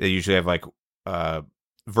 They usually have like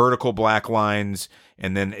vertical black lines,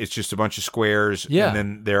 and then it's just a bunch of squares. Yeah. And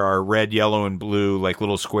then there are red, yellow, and blue, like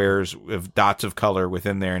little squares with dots of color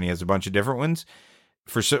within there, and he has a bunch of different ones.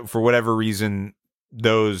 For whatever reason,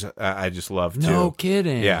 those I just love too. No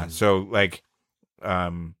kidding. Yeah. So like,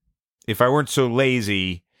 if I weren't so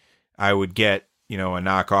lazy, I would get a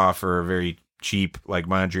knockoff or a very cheap like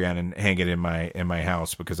Mondrian and hang it in my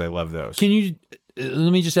house because I love those. Can you?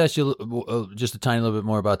 Let me just ask you just a tiny little bit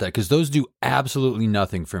more about that, because those do absolutely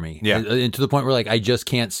nothing for me. Yeah. And to the point where like I just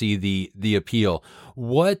can't see the appeal.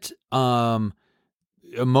 What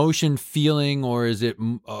emotion, feeling, or is it,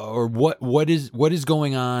 or what is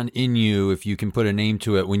going on in you, if you can put a name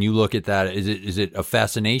to it, when you look at that? Is it a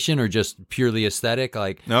fascination or just purely aesthetic?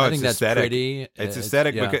 Like, no, I think that's aesthetic. pretty. It's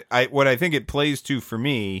aesthetic. Yeah. Because what I think it plays to for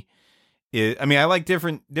me is, I mean, I like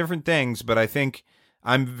different things, but I think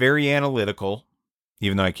I'm very analytical,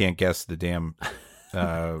 even though I can't guess the damn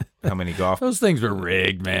how many golf. Those things were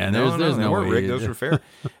rigged, man. There's they no weren't way. rigged. Those were fair.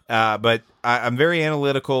 But I'm very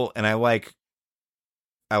analytical, and I like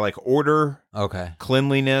order, Okay.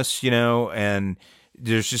 cleanliness, and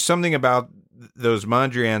there's just something about those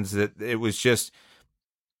Mondrians that it was just.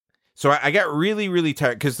 So I got really, really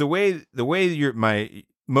tired because the way my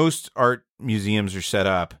most art museums are set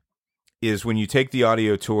up is when you take the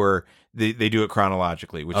audio tour, they do it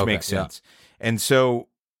chronologically, which makes sense. And so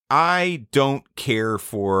I don't care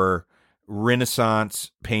for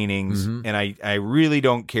Renaissance paintings, and I really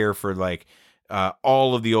don't care for like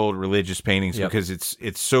all of the old religious paintings because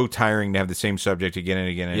it's so tiring to have the same subject again and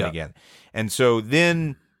again and again. And so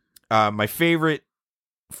then my favorite,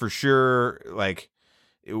 for sure,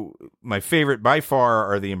 my favorite by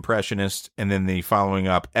far are the Impressionists, and then the following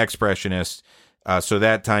up Expressionists. So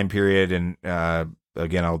that time period, and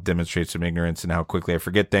again, I'll demonstrate some ignorance and how quickly I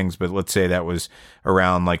forget things, but let's say that was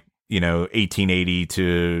around 1880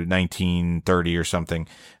 to 1930 or something.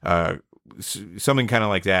 Something kind of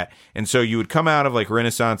like that. And so you would come out of like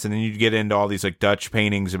Renaissance, and then you'd get into all these like Dutch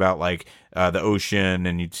paintings about like the ocean,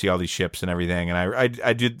 and you'd see all these ships and everything. And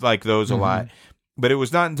I did like those a lot, but it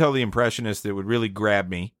was not until the Impressionists that would really grab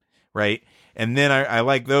me. Right. And then I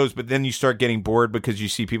like those, but then you start getting bored because you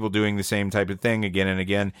see people doing the same type of thing again and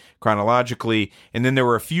again chronologically. And then there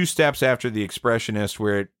were a few steps after the Expressionist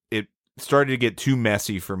where it started to get too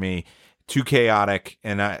messy for me, too chaotic,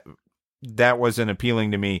 and that wasn't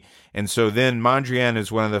appealing to me. And so then Mondrian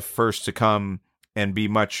is one of the first to come and be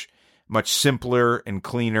much, much simpler and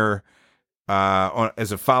cleaner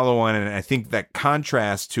as a follow-on. And I think that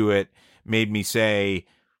contrast to it made me say,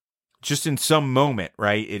 just in some moment,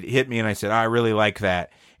 right, it hit me and I said, I really like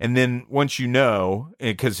that. And then once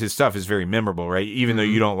because his stuff is very memorable, right? Even though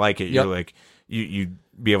you don't like it, you're like, you'd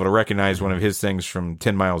be able to recognize one of his things from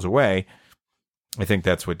 10 miles away. I think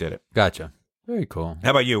that's what did it. Gotcha. Very cool. How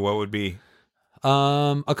about you? What would be?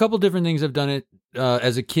 A couple different things I've done it.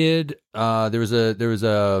 As a kid, there was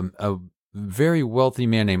a very wealthy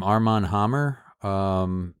man named Armand Hammer,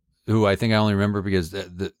 who I think I only remember because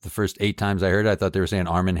the first 8 times I heard it, I thought they were saying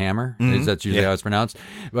Arm and Hammer. That's usually how it's pronounced.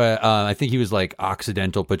 But I think he was like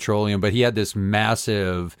Occidental Petroleum, but he had this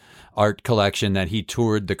massive art collection that he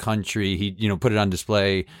toured the country. He, put it on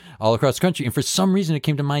display all across the country. And for some reason, it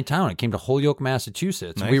came to my town. It came to Holyoke,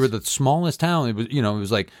 Massachusetts. Nice. We were the smallest town. It was, it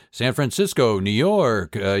was like San Francisco, New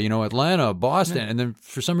York, Atlanta, Boston. And then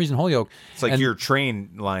for some reason, Holyoke. It's like your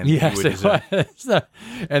train line. Yes, it was.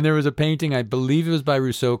 And there was a painting, I believe it was by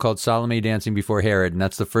Rousseau, called Salome Dancing Before Herod. And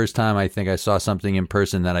that's the first time I think I saw something in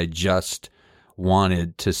person that I just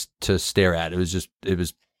wanted to stare at. It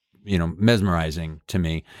was mesmerizing to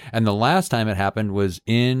me. And the last time it happened was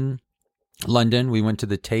in London. We went to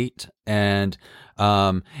the Tate, and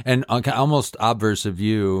almost obverse of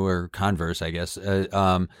you, or converse, I guess.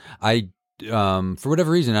 For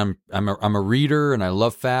whatever reason, I'm a reader and I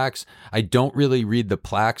love facts. I don't really read the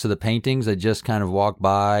plaques of the paintings. I just kind of walk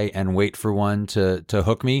by and wait for one to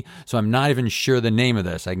hook me. So I'm not even sure the name of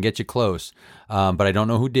this. I can get you close, but I don't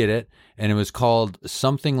know who did it. And it was called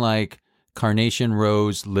something like Carnation,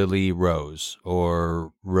 Rose, Lily, Rose,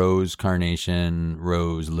 or Rose, Carnation,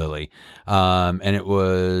 Rose, Lily. And it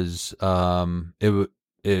was,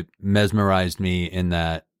 it mesmerized me in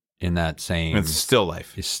that same. It's still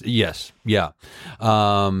life. Yes. Yeah.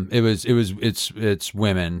 It's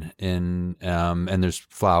women and there's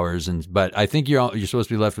flowers but I think you're supposed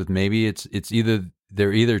to be left with maybe it's either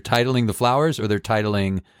they're either titling the flowers or they're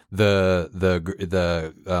titling the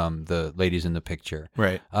ladies in the picture.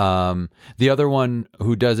 Right. The other one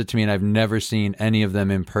who does it to me, and I've never seen any of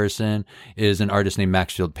them in person, is an artist named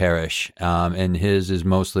Maxfield Parrish, and his is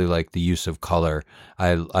mostly like the use of color.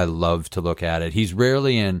 I love to look at it. He's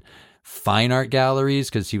rarely in fine art galleries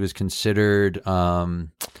because he was considered almost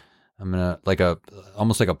like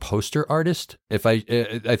a poster artist. I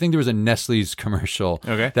think there was a Nestle's commercial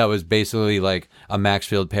that was basically like a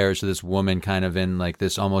Maxfield Parrish of this woman kind of in like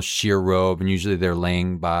this almost sheer robe, and usually they're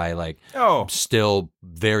laying by like still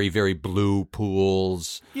very, very blue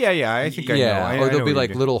pools. Yeah, I think I know. Or there'll be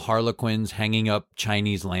like little harlequins hanging up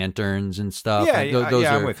Chinese lanterns and stuff.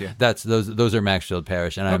 I'm with you. Those are Maxfield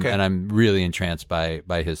Parrish, and I'm really entranced by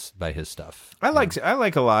his stuff. I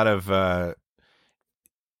like a lot of.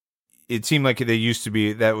 It seemed like they used to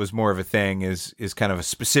be, that was more of a thing, is kind of a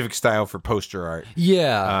specific style for poster art.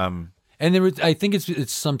 Yeah. And I think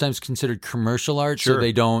it's sometimes considered commercial art, so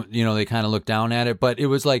they don't, they kind of look down at it. But it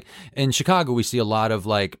was like in Chicago, we see a lot of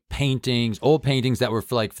like old paintings that were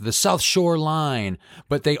for the South Shore line,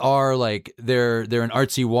 but they are like they're an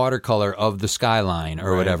artsy watercolor of the skyline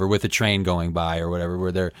or whatever, with a train going by or whatever,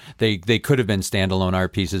 where they could have been standalone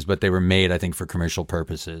art pieces, but they were made, I think, for commercial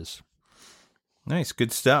purposes. Nice,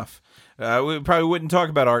 good stuff. We probably wouldn't talk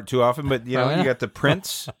about art too often, but you got the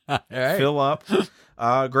Prince fill up.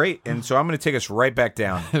 Great. And so I'm going to take us right back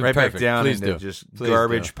down, into just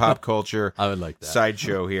garbage pop culture. I would like that.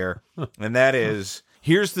 Sideshow here. And that is,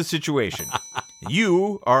 here's the situation.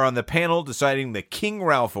 You are on the panel deciding the King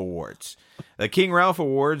Ralph Awards. The King Ralph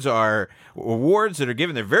Awards are awards that are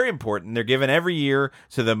given. They're very important. They're given every year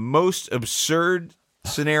to the most absurd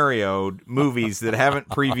scenario movies that haven't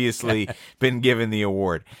previously been given the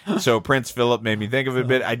award. So Prince Philip made me think of it a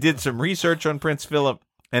bit. I did some research on Prince Philip,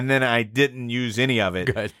 and then I didn't use any of it.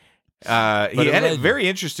 Good. He had a very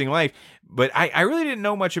interesting life, but I really didn't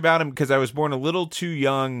know much about him because I was born a little too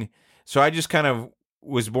young. So I just kind of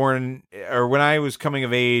was born, or when I was coming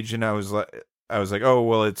of age, and I was like, oh,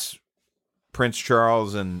 well, it's Prince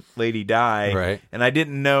Charles and Lady Di. Right. And I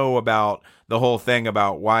didn't know about the whole thing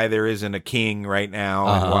about why there isn't a king right now,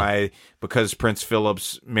 and why, because Prince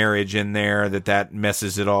Philip's marriage in there, that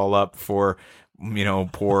messes it all up for,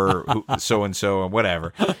 poor so-and-so and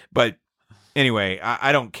whatever. But anyway,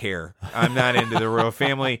 I don't care. I'm not into the royal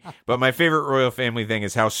family, but my favorite royal family thing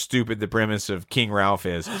is how stupid the premise of King Ralph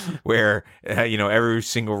is, where, every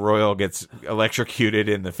single royal gets electrocuted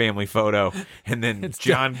in the family photo, and then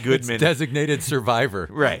John Goodman. It's designated survivor.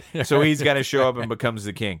 Right. So he's got to show up and becomes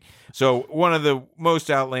the king. So one of the most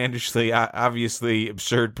outlandishly, obviously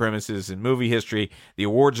absurd premises in movie history, the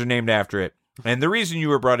awards are named after it. And the reason you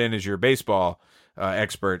were brought in is you're a baseball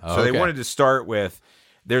expert. So they wanted to start with,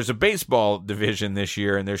 there's a baseball division this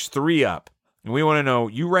year, and there's 3 up. And we want to know,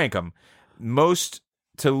 you rank them most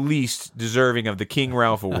to least deserving of the King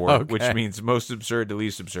Ralph Award, which means most absurd to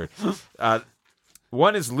least absurd.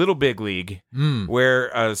 One is Little Big League,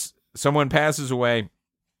 where someone passes away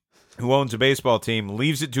who owns a baseball team,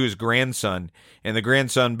 leaves it to his grandson, and the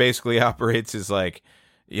grandson basically operates as like,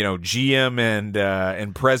 GM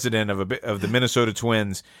and president of the Minnesota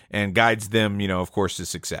Twins, and guides them, of course, to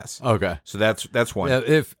success. Okay, so that's one.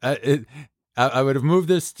 If I would have moved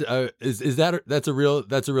this, that's a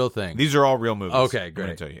real thing. These are all real movies. Okay, great. I'm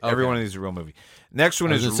gonna tell you, every one of these is a real movie. Next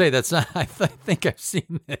one is that's not. I think I've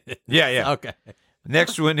seen it. Yeah. Okay.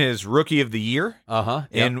 Next one is Rookie of the Year,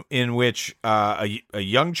 in which a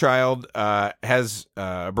young child has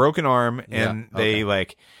a broken arm, and they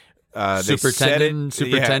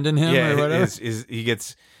superintendent him or whatever. He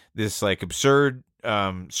gets this like absurd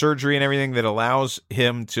surgery and everything that allows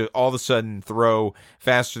him to all of a sudden throw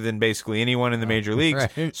faster than basically anyone in the major leagues.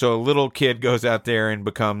 Right. So a little kid goes out there and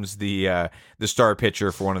becomes the star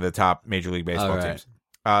pitcher for one of the top Major League Baseball teams.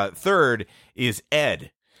 Third is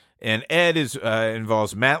Ed. And Ed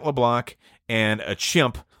involves Matt LeBlanc and a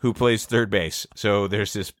chimp who plays third base. So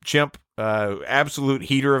there's this chimp, absolute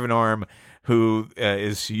heater of an arm, who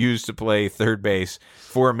is used to play third base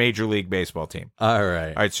for a Major League Baseball team. All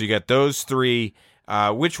right. So you got those 3.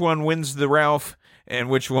 Which one wins the Ralph, and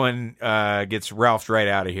which one gets Ralphed right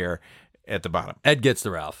out of here at the bottom? Ed gets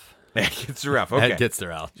the Ralph. Ed gets the Ralph. Okay. Ed gets the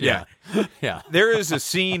Ralph. Yeah. Yeah. There is a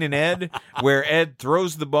scene in Ed where Ed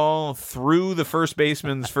throws the ball through the first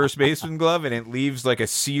baseman glove, and it leaves like a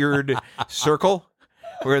seared circle.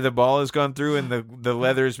 where the ball has gone through and the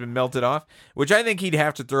leather has been melted off, which I think he'd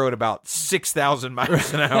have to throw at about 6,000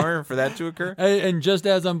 miles an hour for that to occur. And just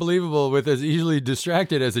as unbelievable, with as easily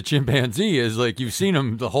distracted as a chimpanzee is, like, you've seen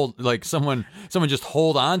them like someone just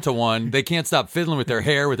hold on to one. They can't stop fiddling with their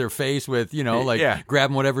hair, with their face, with,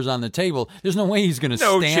 grabbing whatever's on the table. There's no way he's going to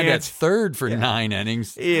stand at third for 9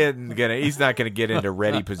 innings. He's not going to get into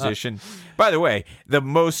ready position. By the way, the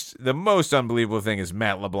most unbelievable thing is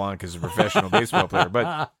Matt LeBlanc is a professional baseball player.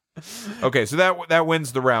 But okay, so that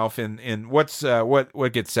wins the Ralph. And what's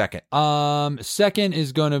what gets second? Second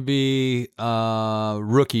is going to be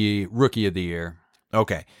rookie of the year.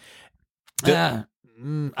 Okay.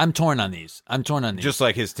 I'm torn on these. Just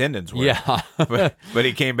like his tendons were. Yeah. but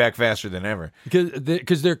he came back faster than ever.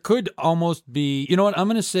 Because there could almost be, you know what, I'm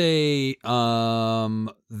going to say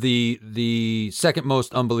the second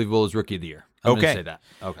most unbelievable is rookie of the year. I'm going to say that.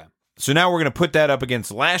 Okay. So now we're going to put that up against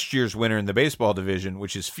last year's winner in the baseball division,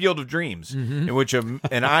 which is Field of Dreams, in which an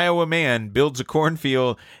Iowa man builds a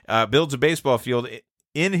baseball field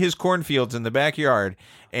in his cornfields in the backyard,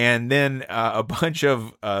 and then a bunch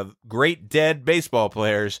of great dead baseball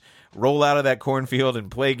players roll out of that cornfield and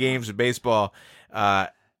play games of baseball,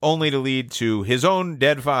 only to lead to his own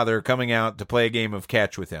dead father coming out to play a game of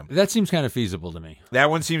catch with him. That seems kind of feasible to me. That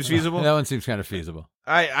one seems feasible? That one seems kind of feasible.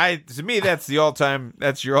 To me, that's your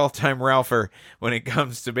all-time Ralpher when it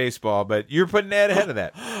comes to baseball, but you're putting Ed ahead of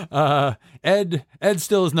that. Ed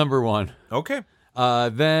still is number one. Okay.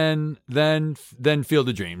 Then Field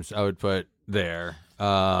of Dreams I would put there.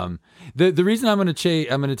 The reason I'm going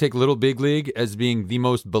to take Little Big League as being the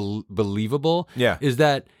most believable is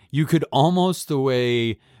that you could almost, the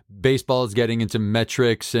way baseball is getting into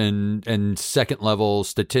metrics and second level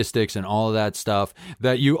statistics and all of that stuff,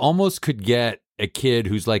 that you almost could get a kid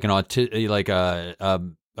who's like a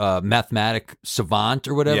mathematic savant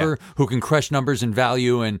or whatever, who can crush numbers and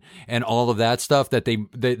value and all of that stuff, that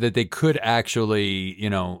they could actually,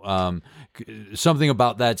 something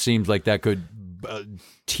about that seems like that could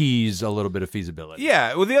tease a little bit of feasibility.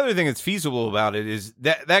 Yeah. Well, the other thing that's feasible about it is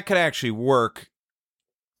that could actually work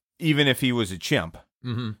even if he was a chimp.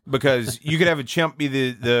 Mm-hmm. Because you could have a chimp be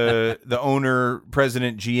the owner,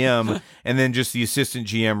 president, GM, and then just the assistant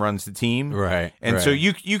GM runs the team, right? And so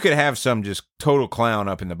you could have some just total clown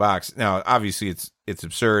up in the box. Now, obviously, it's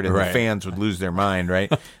absurd, and the fans would lose their mind,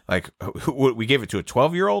 right? Like, we gave it to a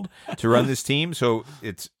 12-year-old to run this team, so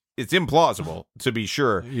it's implausible, to be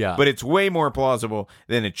sure. Yeah. But it's way more plausible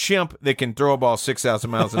than a chimp that can throw a ball 6,000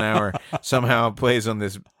 miles an hour somehow plays on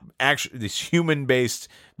this human-based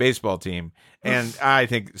baseball team. And I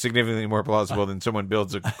think significantly more plausible than someone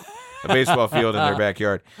builds a baseball field in their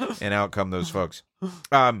backyard, and out come those folks.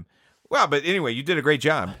 Well, but anyway, you did a great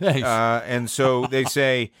job. Thanks. And so they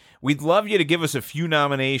say, we'd love you to give us a few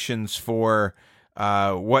nominations for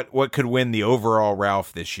what could win the overall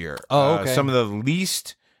Ralph this year. Oh, okay. Some of the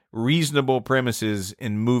least reasonable premises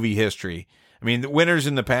in movie history. I mean, the winners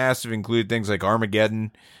in the past have included things like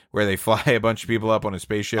Armageddon, where they fly a bunch of people up on a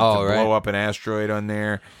spaceship to blow up an asteroid on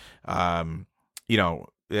there. We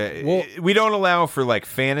don't allow for like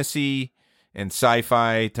fantasy and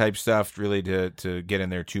sci-fi type stuff really to get in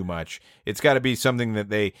there too much. It's got to be something that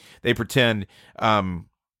they pretend.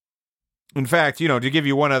 In fact, to give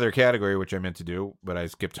you one other category, which I meant to do, but I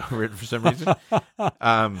skipped over it for some reason.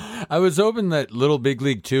 I was hoping that Little Big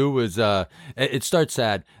League 2 was, it starts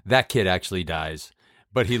sad. That kid actually dies,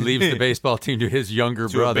 but he leaves the baseball team to his younger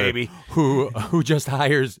brother, baby. who just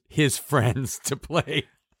hires his friends to play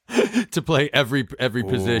every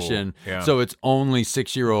position. Yeah. So it's only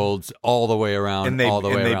 6-year-olds all the way around, and they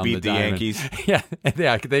around beat the Yankees. Yeah,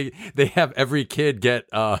 they have every kid get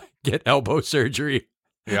elbow surgery.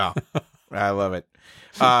 Yeah, I love it.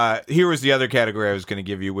 Here was the other category I was going to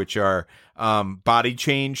give you, which are body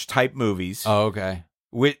change type movies. Oh, okay.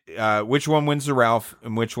 Which one wins the Ralph,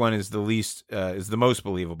 and which one is the most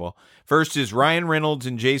believable? First is Ryan Reynolds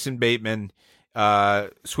and Jason Bateman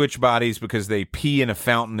switch bodies because they pee in a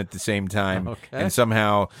fountain at the same time, and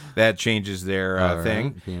somehow that changes their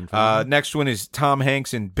thing. Next one is Tom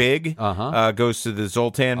Hanks in Big. Goes to the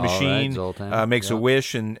Zoltan machine, makes a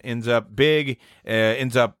wish and ends up big.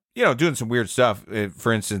 Ends up doing some weird stuff.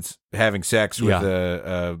 For instance, having sex with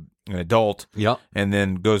an adult, and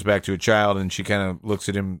then goes back to a child, and she kind of looks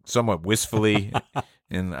at him somewhat wistfully.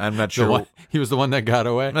 And I'm not sure he was the one that got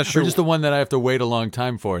away. I'm not sure, or just the one that I have to wait a long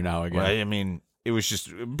time for now again. Well, I mean, it was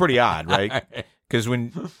just pretty odd, right? Because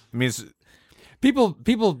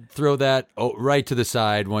people throw that right to the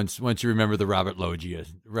side once you remember the Robert Loggia.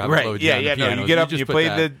 Right? Yeah. No, you get up, you play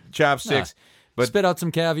the chopsticks. But spit out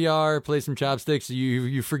some caviar, play some chopsticks.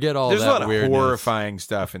 You forget all there's that a lot of weirdness. horrifying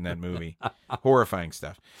stuff in that movie. Horrifying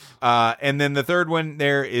stuff. And then the third one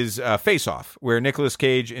there is Face Off, where Nicolas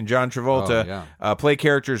Cage and John Travolta play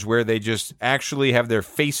characters where they just actually have their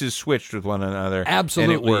faces switched with one another.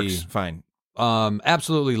 Absolutely. And it works fine.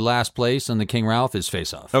 Absolutely last place on the King Ralph is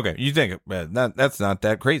Face Off. Okay, you think that's not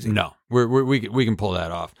that crazy? No, we can pull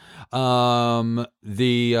that off.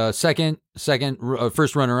 The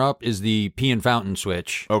first runner up is the Pee and Fountain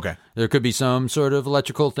Switch. Okay, there could be some sort of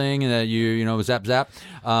electrical thing that you zap.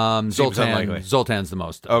 Zoltan's the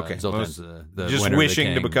most. Okay, Zoltan's the just winner wishing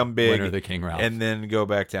of the king, to become big, winner of the King Ralph, and then go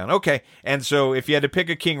back down. Okay, and so if you had to pick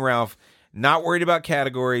a King Ralph, not worried about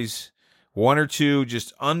categories. One or two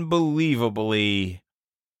just unbelievably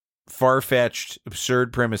far-fetched,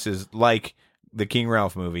 absurd premises like the King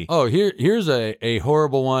Ralph movie. Oh, here's a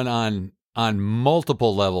horrible one on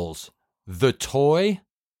multiple levels. The Toy.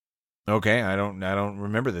 Okay, I don't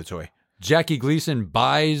remember The Toy. Jackie Gleason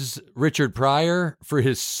buys Richard Pryor for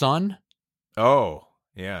his son. Oh,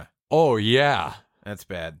 yeah. Oh, yeah. That's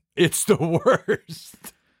bad. It's the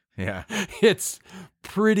worst. Yeah. It's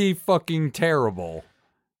pretty fucking terrible.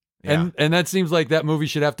 Yeah. And that seems like that movie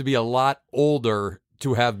should have to be a lot older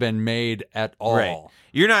to have been made at all. Right.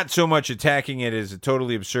 You're not so much attacking it as a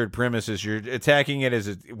totally absurd premise as you're attacking it as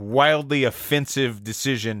a wildly offensive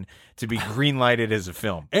decision to be greenlighted as a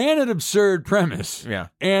film. And an absurd premise. Yeah.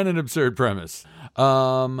 And an absurd premise.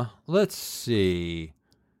 Let's see.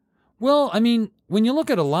 Well, I mean, when you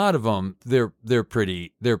look at a lot of them, they're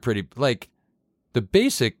pretty like the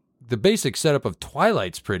basic setup of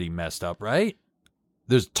Twilight's pretty messed up, right?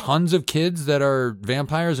 There's tons of kids that are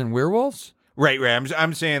vampires and werewolves. Right.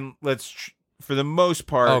 I'm saying let's, for the most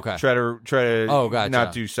part, try to gotcha.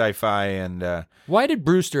 not do sci-fi and. Why did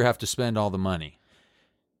Brewster have to spend all the money?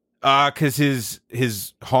 Because his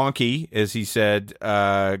honky, as he said,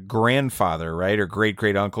 grandfather, right, or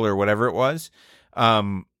great uncle or whatever it was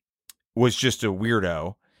just a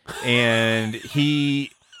weirdo, and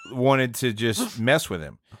he wanted to just mess with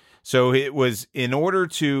him. So it was in order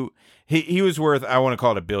to. He was worth, I want to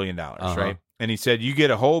call it $1 billion, right? And he said, you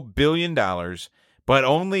get a whole $1 billion, but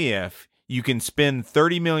only if you can spend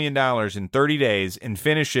 $30 million in 30 days and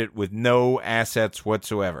finish it with no assets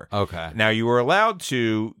whatsoever. Okay. Now, you were allowed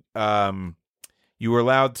to give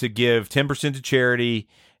 10% to charity,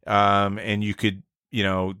 and you could, do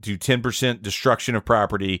 10% destruction of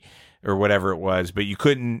property or whatever it was, but you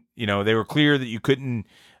couldn't, they were clear that you couldn't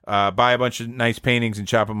buy a bunch of nice paintings and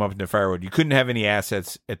chop them up into firewood. You couldn't have any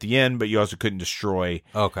assets at the end, but you also couldn't destroy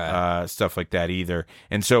stuff like that either.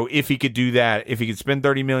 And so if he could do that, if he could spend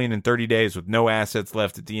 $30 million in 30 days with no assets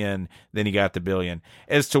left at the end, then he got the $1 billion.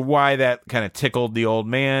 As to why that kind of tickled the old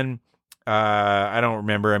man, I don't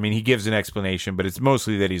remember. I mean, he gives an explanation, but it's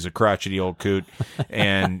mostly that he's a crotchety old coot,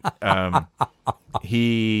 and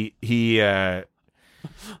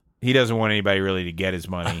he doesn't want anybody really to get his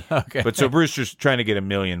money. Okay. But so Brewster's trying to get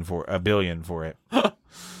 $1 billion for it.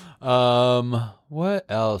 What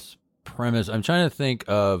else? Premise. I'm trying to think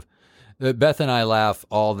of. Beth and I laugh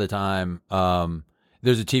all the time.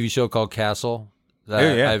 There's a TV show called Castle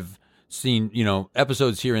that I've seen,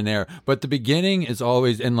 episodes here and there. But the beginning is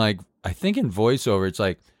always, and like I think in voiceover, it's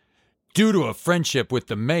like, due to a friendship with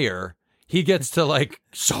the mayor, he gets to like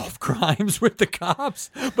solve crimes with the cops,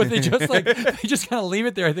 but they just kind of leave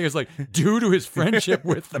it there. I think it's like due to his friendship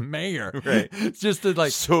with the mayor. Right. It's just to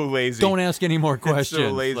like so lazy. Don't ask any more questions. It's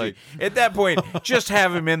so lazy. Like, at that point, just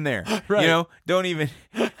have him in there. Right. Don't even.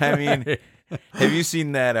 I mean, have you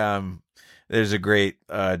seen that? There's a great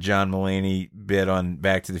John Mulaney bit on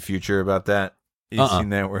Back to the Future about that. You've seen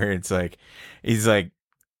that where it's like he's like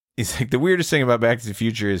the weirdest thing about Back to the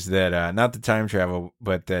Future is that not the time travel,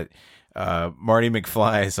 but that. Marty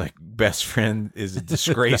McFly's like best friend is a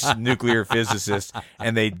disgraced nuclear physicist,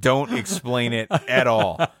 and they don't explain it at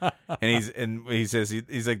all. And he says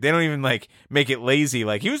he's like, they don't even like make it lazy.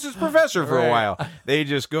 Like, he was his professor for a while. They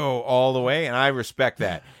just go all the way, and I respect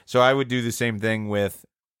that. So I would do the same thing with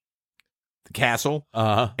the Castle,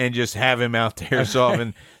 and just have him out there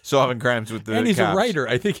solving crimes with the and he's cops. a writer.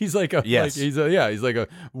 I think he's like he's like a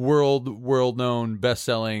world known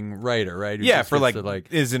best-selling writer, right? Who Yeah, for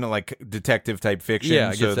isn't it like detective type fiction?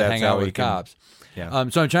 Yeah, gets to hang out with cops. Yeah.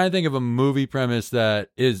 So I'm trying to think of a movie premise that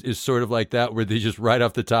is sort of like that, where they just right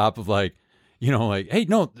off the top of like, hey,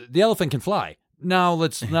 no, the elephant can fly. Now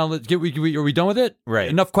let's get. Are we done with it? Right.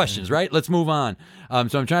 Enough questions, right? Let's move on.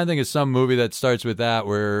 So I'm trying to think of some movie that starts with that,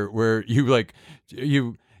 where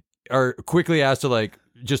you are quickly asked to like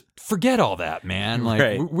just forget all that, man.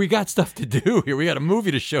 Like we got stuff to do here. We got a movie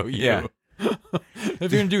to show you. Yeah. If you're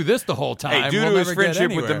gonna do this the whole time, hey, due we'll to his never get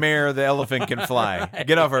friendship with the anywhere. mayor, the elephant can fly.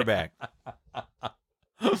 Get off our back.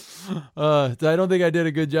 I don't think I did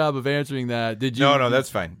a good job of answering that. Did you? No, that's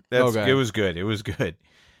fine. Okay. It was good. It was good.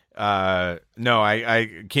 No,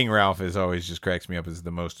 I King Ralph is always just cracks me up as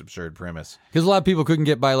the most absurd premise. Because a lot of people couldn't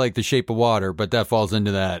get by like The Shape of Water, but that falls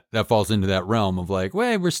into that realm of like,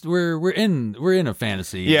 wait, we're in a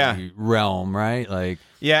fantasy realm, right? Like,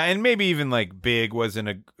 yeah, and maybe even like Big wasn't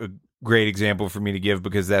a great example for me to give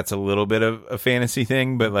because that's a little bit of a fantasy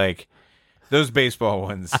thing, but like those baseball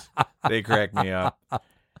ones, they crack me up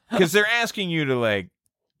because they're asking you to like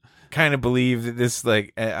kind of believe that this,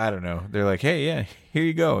 like, I don't know. They're like, hey, yeah, here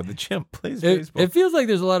you go. The chimp plays baseball. It feels like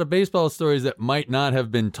there's a lot of baseball stories that might not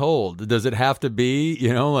have been told. Does it have to be,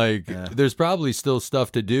 there's probably still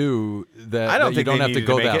stuff to do that I don't think you don't have to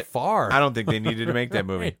go that far. I don't think they needed to make that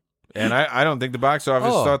movie. And I don't think the box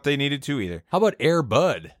office thought they needed to either. How about Air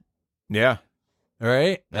Bud? Yeah. All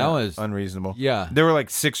right. That was unreasonable. Yeah. There were like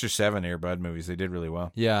 6 or 7 Air Bud movies. They did really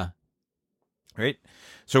well. Yeah. Right.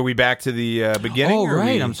 So are we back to the beginning? Oh,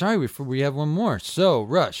 right. I'm sorry. We have one more. So,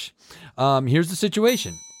 Rush, here's the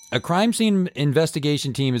situation. A crime scene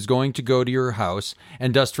investigation team is going to go to your house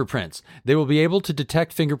and dust for prints. They will be able to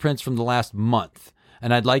detect fingerprints from the last month.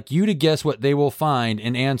 And I'd like you to guess what they will find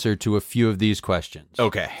in answer to a few of these questions.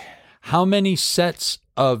 Okay. How many sets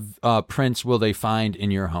of prints will they find in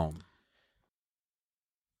your home?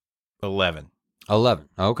 11. 11.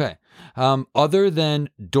 Okay. Other than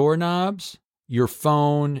doorknobs, your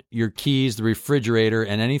phone, your keys, the refrigerator,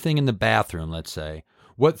 and anything in the bathroom, let's say,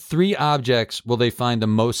 what 3 objects will they find the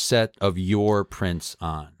most set of your prints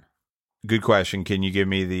on? Good question. Can you give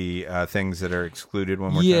me the things that are excluded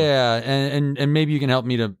one more time? Yeah, and maybe you can help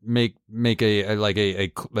me to make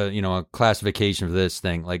a classification for this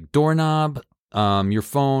thing, like doorknob, your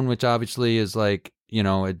phone, which obviously is like,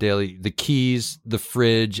 a daily, the keys, the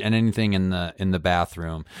fridge, and anything in the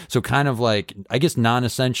bathroom. So kind of like, I guess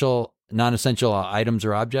non-essential items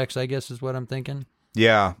or objects, I guess is what I'm thinking.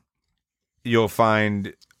 Yeah. You'll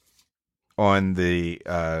find on the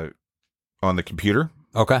computer.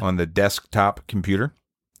 Okay. On the desktop computer,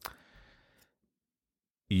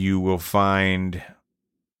 you will find,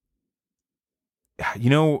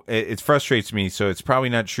 it frustrates me, so it's probably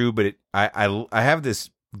not true, but I have this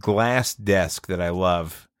glass desk that I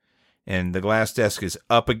love, and the glass desk is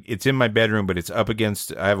it's in my bedroom, but it's up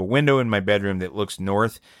against, I have a window in my bedroom that looks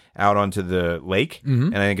north out onto the lake,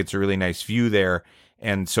 and I think it's a really nice view there,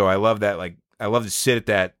 and so I love that, like, I love to sit at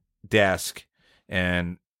that desk,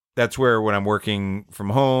 and that's where when I'm working from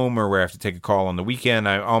home or where I have to take a call on the weekend,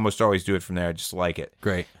 I almost always do it from there. I just like it.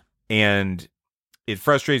 Great. And it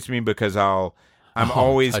frustrates me because I'm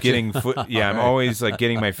always getting I'm always like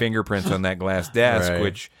getting my fingerprints on that glass desk, right.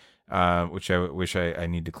 which I wish I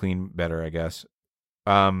need to clean better, I guess.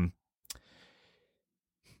 And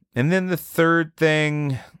then the third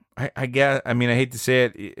thing, I guess, I mean, I hate to say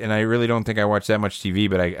it, and I really don't think I watch that much TV,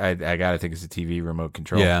 but I gotta think it's a TV remote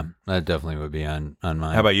control. Yeah, that definitely would be on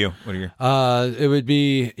mine. How about you? What are your? It would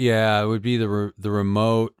be the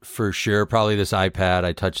remote for sure. Probably this iPad.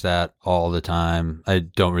 I touch that all the time. I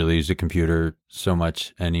don't really use the computer so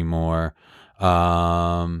much anymore.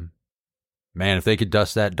 Man, if they could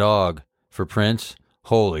dust that dog for prints,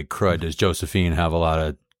 holy crud! Does Josephine have a lot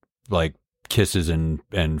of like kisses and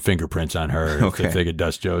fingerprints on her if they could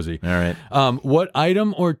dust Josie. All right. What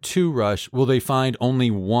item or 2, Rush, will they find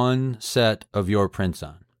only 1 set of your prints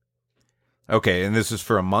on? Okay, and this is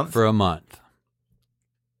for a month? For a month.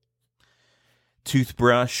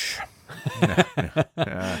 Toothbrush.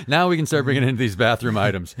 Now we can start bringing in these bathroom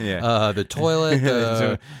items. Yeah. The toilet,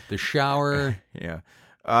 the shower. Yeah.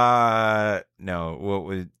 No, what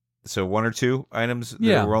would... So 1 or 2 items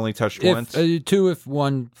that were only touched once? 2 if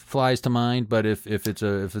one flies to mind, but if it's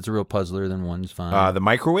a real puzzler, then 1's fine. The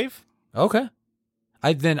microwave? Okay.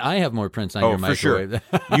 I have more prints on your microwave.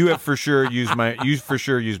 For sure. You for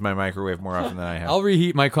sure use my microwave more often than I have. I'll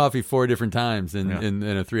reheat my coffee 4 different times in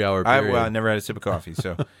a 3-hour period. I never had a sip of coffee,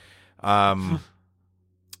 so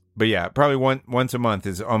but yeah, probably once a month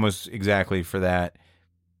is almost exactly for that.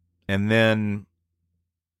 And then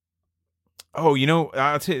I'll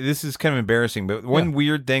tell you, this is kind of embarrassing, but one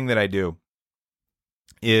weird thing that I do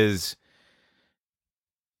is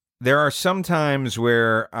there are some times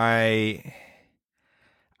where I'm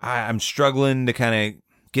struggling to kind of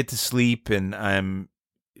get to sleep, and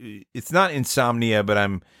it's not insomnia, but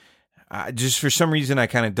I'm just for some reason I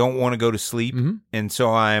kind of don't want to go to sleep, and so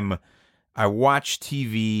I watch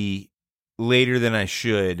TV later than I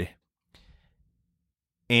should,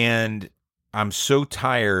 and I'm so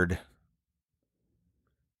tired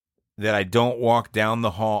that I don't walk down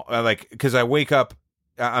the hall, like, because I wake up,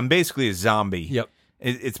 I'm basically a zombie. Yep.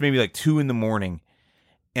 It's maybe like 2 a.m,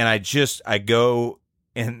 and I go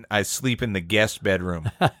and I sleep in the guest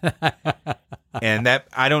bedroom. And that,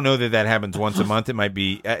 I don't know that happens once a month. It might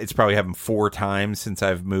be, it's probably happened 4 times since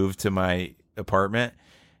I've moved to my apartment.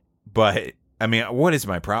 But I mean, what is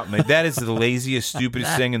my problem? Like, that is the laziest,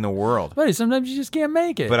 stupidest thing in the world. Buddy, sometimes you just can't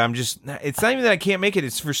make it. But it's not even that I can't make it.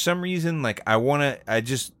 It's for some reason, like, I'm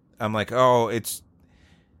like, oh,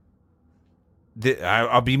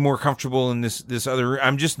 I'll be more comfortable in this other room.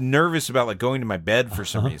 I'm just nervous about, like, going to my bed for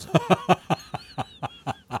some reason.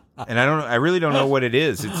 And I really don't know what it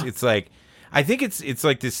is. It's like, I think it's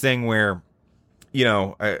like this thing where, you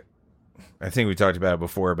know, I think we talked about it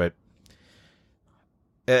before, but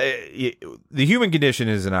the human condition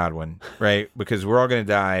is an odd one, right? Because we're all going to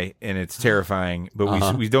die, and it's terrifying.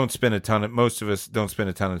 But we don't spend most of us don't spend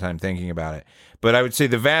a ton of time thinking about it. But I would say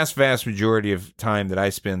the vast majority of time that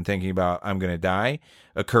I spend thinking about I'm going to die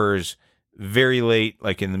occurs very late,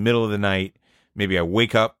 like in the middle of the night. Maybe I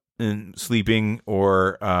wake up and sleeping,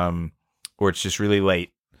 or it's just really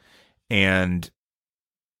late, and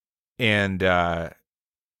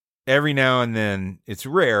every now and then, it's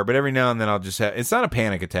rare, but every now and then I'll just have, it's not a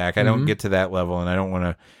panic attack. I don't get to that level, and I don't want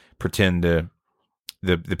to pretend to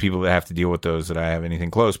the people that have to deal with those that I have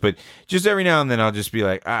anything close. But just every now and then I'll just be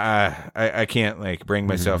like, I can't, like, bring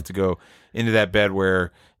myself to go into that bed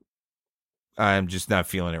where I'm just not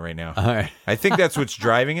feeling it right now. All right. I think that's what's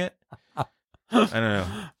driving it. I don't know.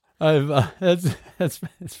 It's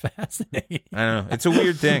fascinating. I don't know. It's a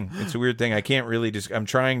weird thing. I can't really I'm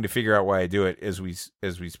trying to figure out why I do it as we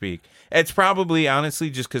speak. It's probably,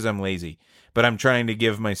 honestly, just because I'm lazy. But I'm trying to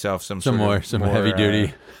give myself some more heavy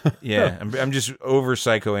duty. Yeah, I'm just over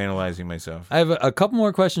psychoanalyzing myself. I have a couple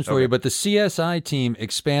more questions for you, but the CSI team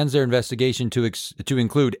expands their investigation to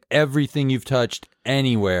include everything you've touched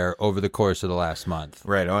anywhere over the course of the last month.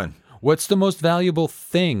 Right on. What's the most valuable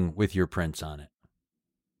thing with your prints on it?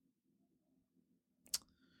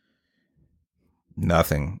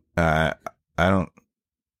 Nothing. I don't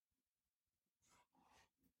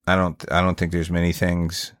think there's many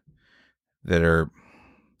things that are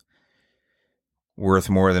worth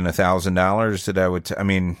more than $1,000 that I would. I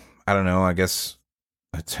mean, I don't know. I guess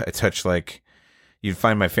I touch, like, you'd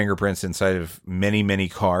find my fingerprints inside of many, many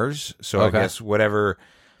cars. So okay. I guess whatever.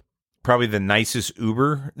 Probably the nicest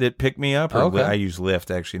Uber that picked me up. Or I use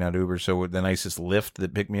Lyft, actually, not Uber. So the nicest Lyft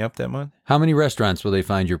that picked me up that month. How many restaurants will they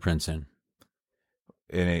find your prints in?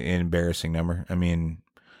 An embarrassing number. I mean,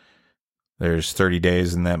 there's 30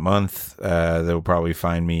 days in that month. They'll probably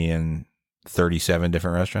find me in 37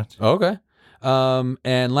 different restaurants. Okay.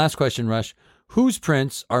 And last question, Rush. Whose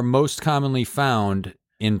prints are most commonly found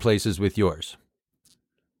in places with yours?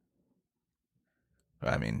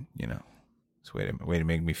 I mean, you know, it's a way to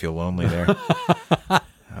make me feel lonely there.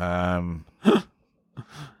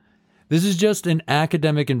 This is just an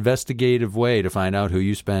academic, investigative way to find out who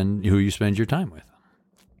you spend your time with.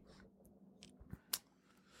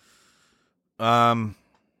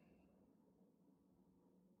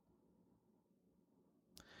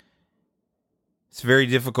 It's a very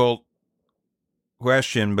difficult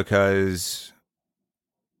question because,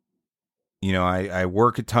 you know, I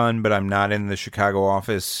work a ton, but I'm not in the Chicago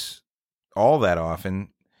office all that often.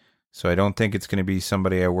 So I don't think it's going to be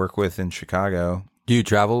somebody I work with in Chicago. Do you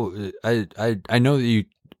travel? I know that you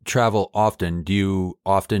travel often. Do you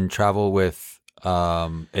often travel with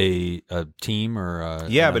a team or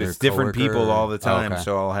but it's different people all the time.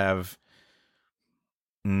 So I'll have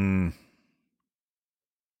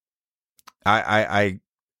I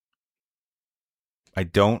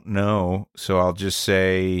don't know, so I'll just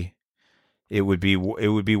say it would be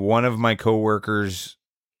one of my coworkers.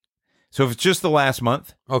 So if it's just the last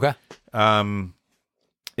month, okay,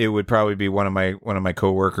 it would probably be one of my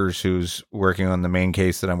coworkers who's working on the main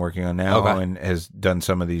case that I'm working on now, and has done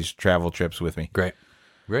some of these travel trips with me. Great.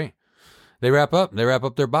 They wrap up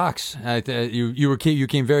their box. You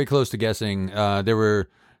came very close to guessing. There were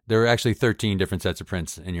actually 13 different sets of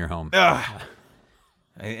prints in your home.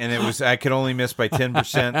 And it was, I could only miss by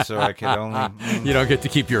 10%, so I could only. You don't get to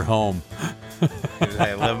keep your home.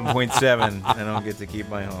 11.7. I don't get to keep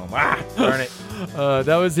my home. Darn it.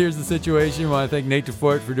 That was Here's the Situation. I want to thank Nate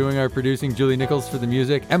DeFort for doing our producing, Julie Nichols for the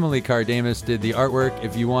music, Emily Cardamus did the artwork.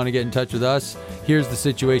 If you want to get in touch with us, Here's the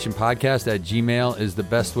Situation podcast at Gmail is the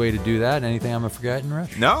best way to do that. Anything I'm forgetting,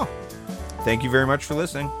 Rush? No. Thank you very much for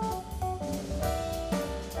listening.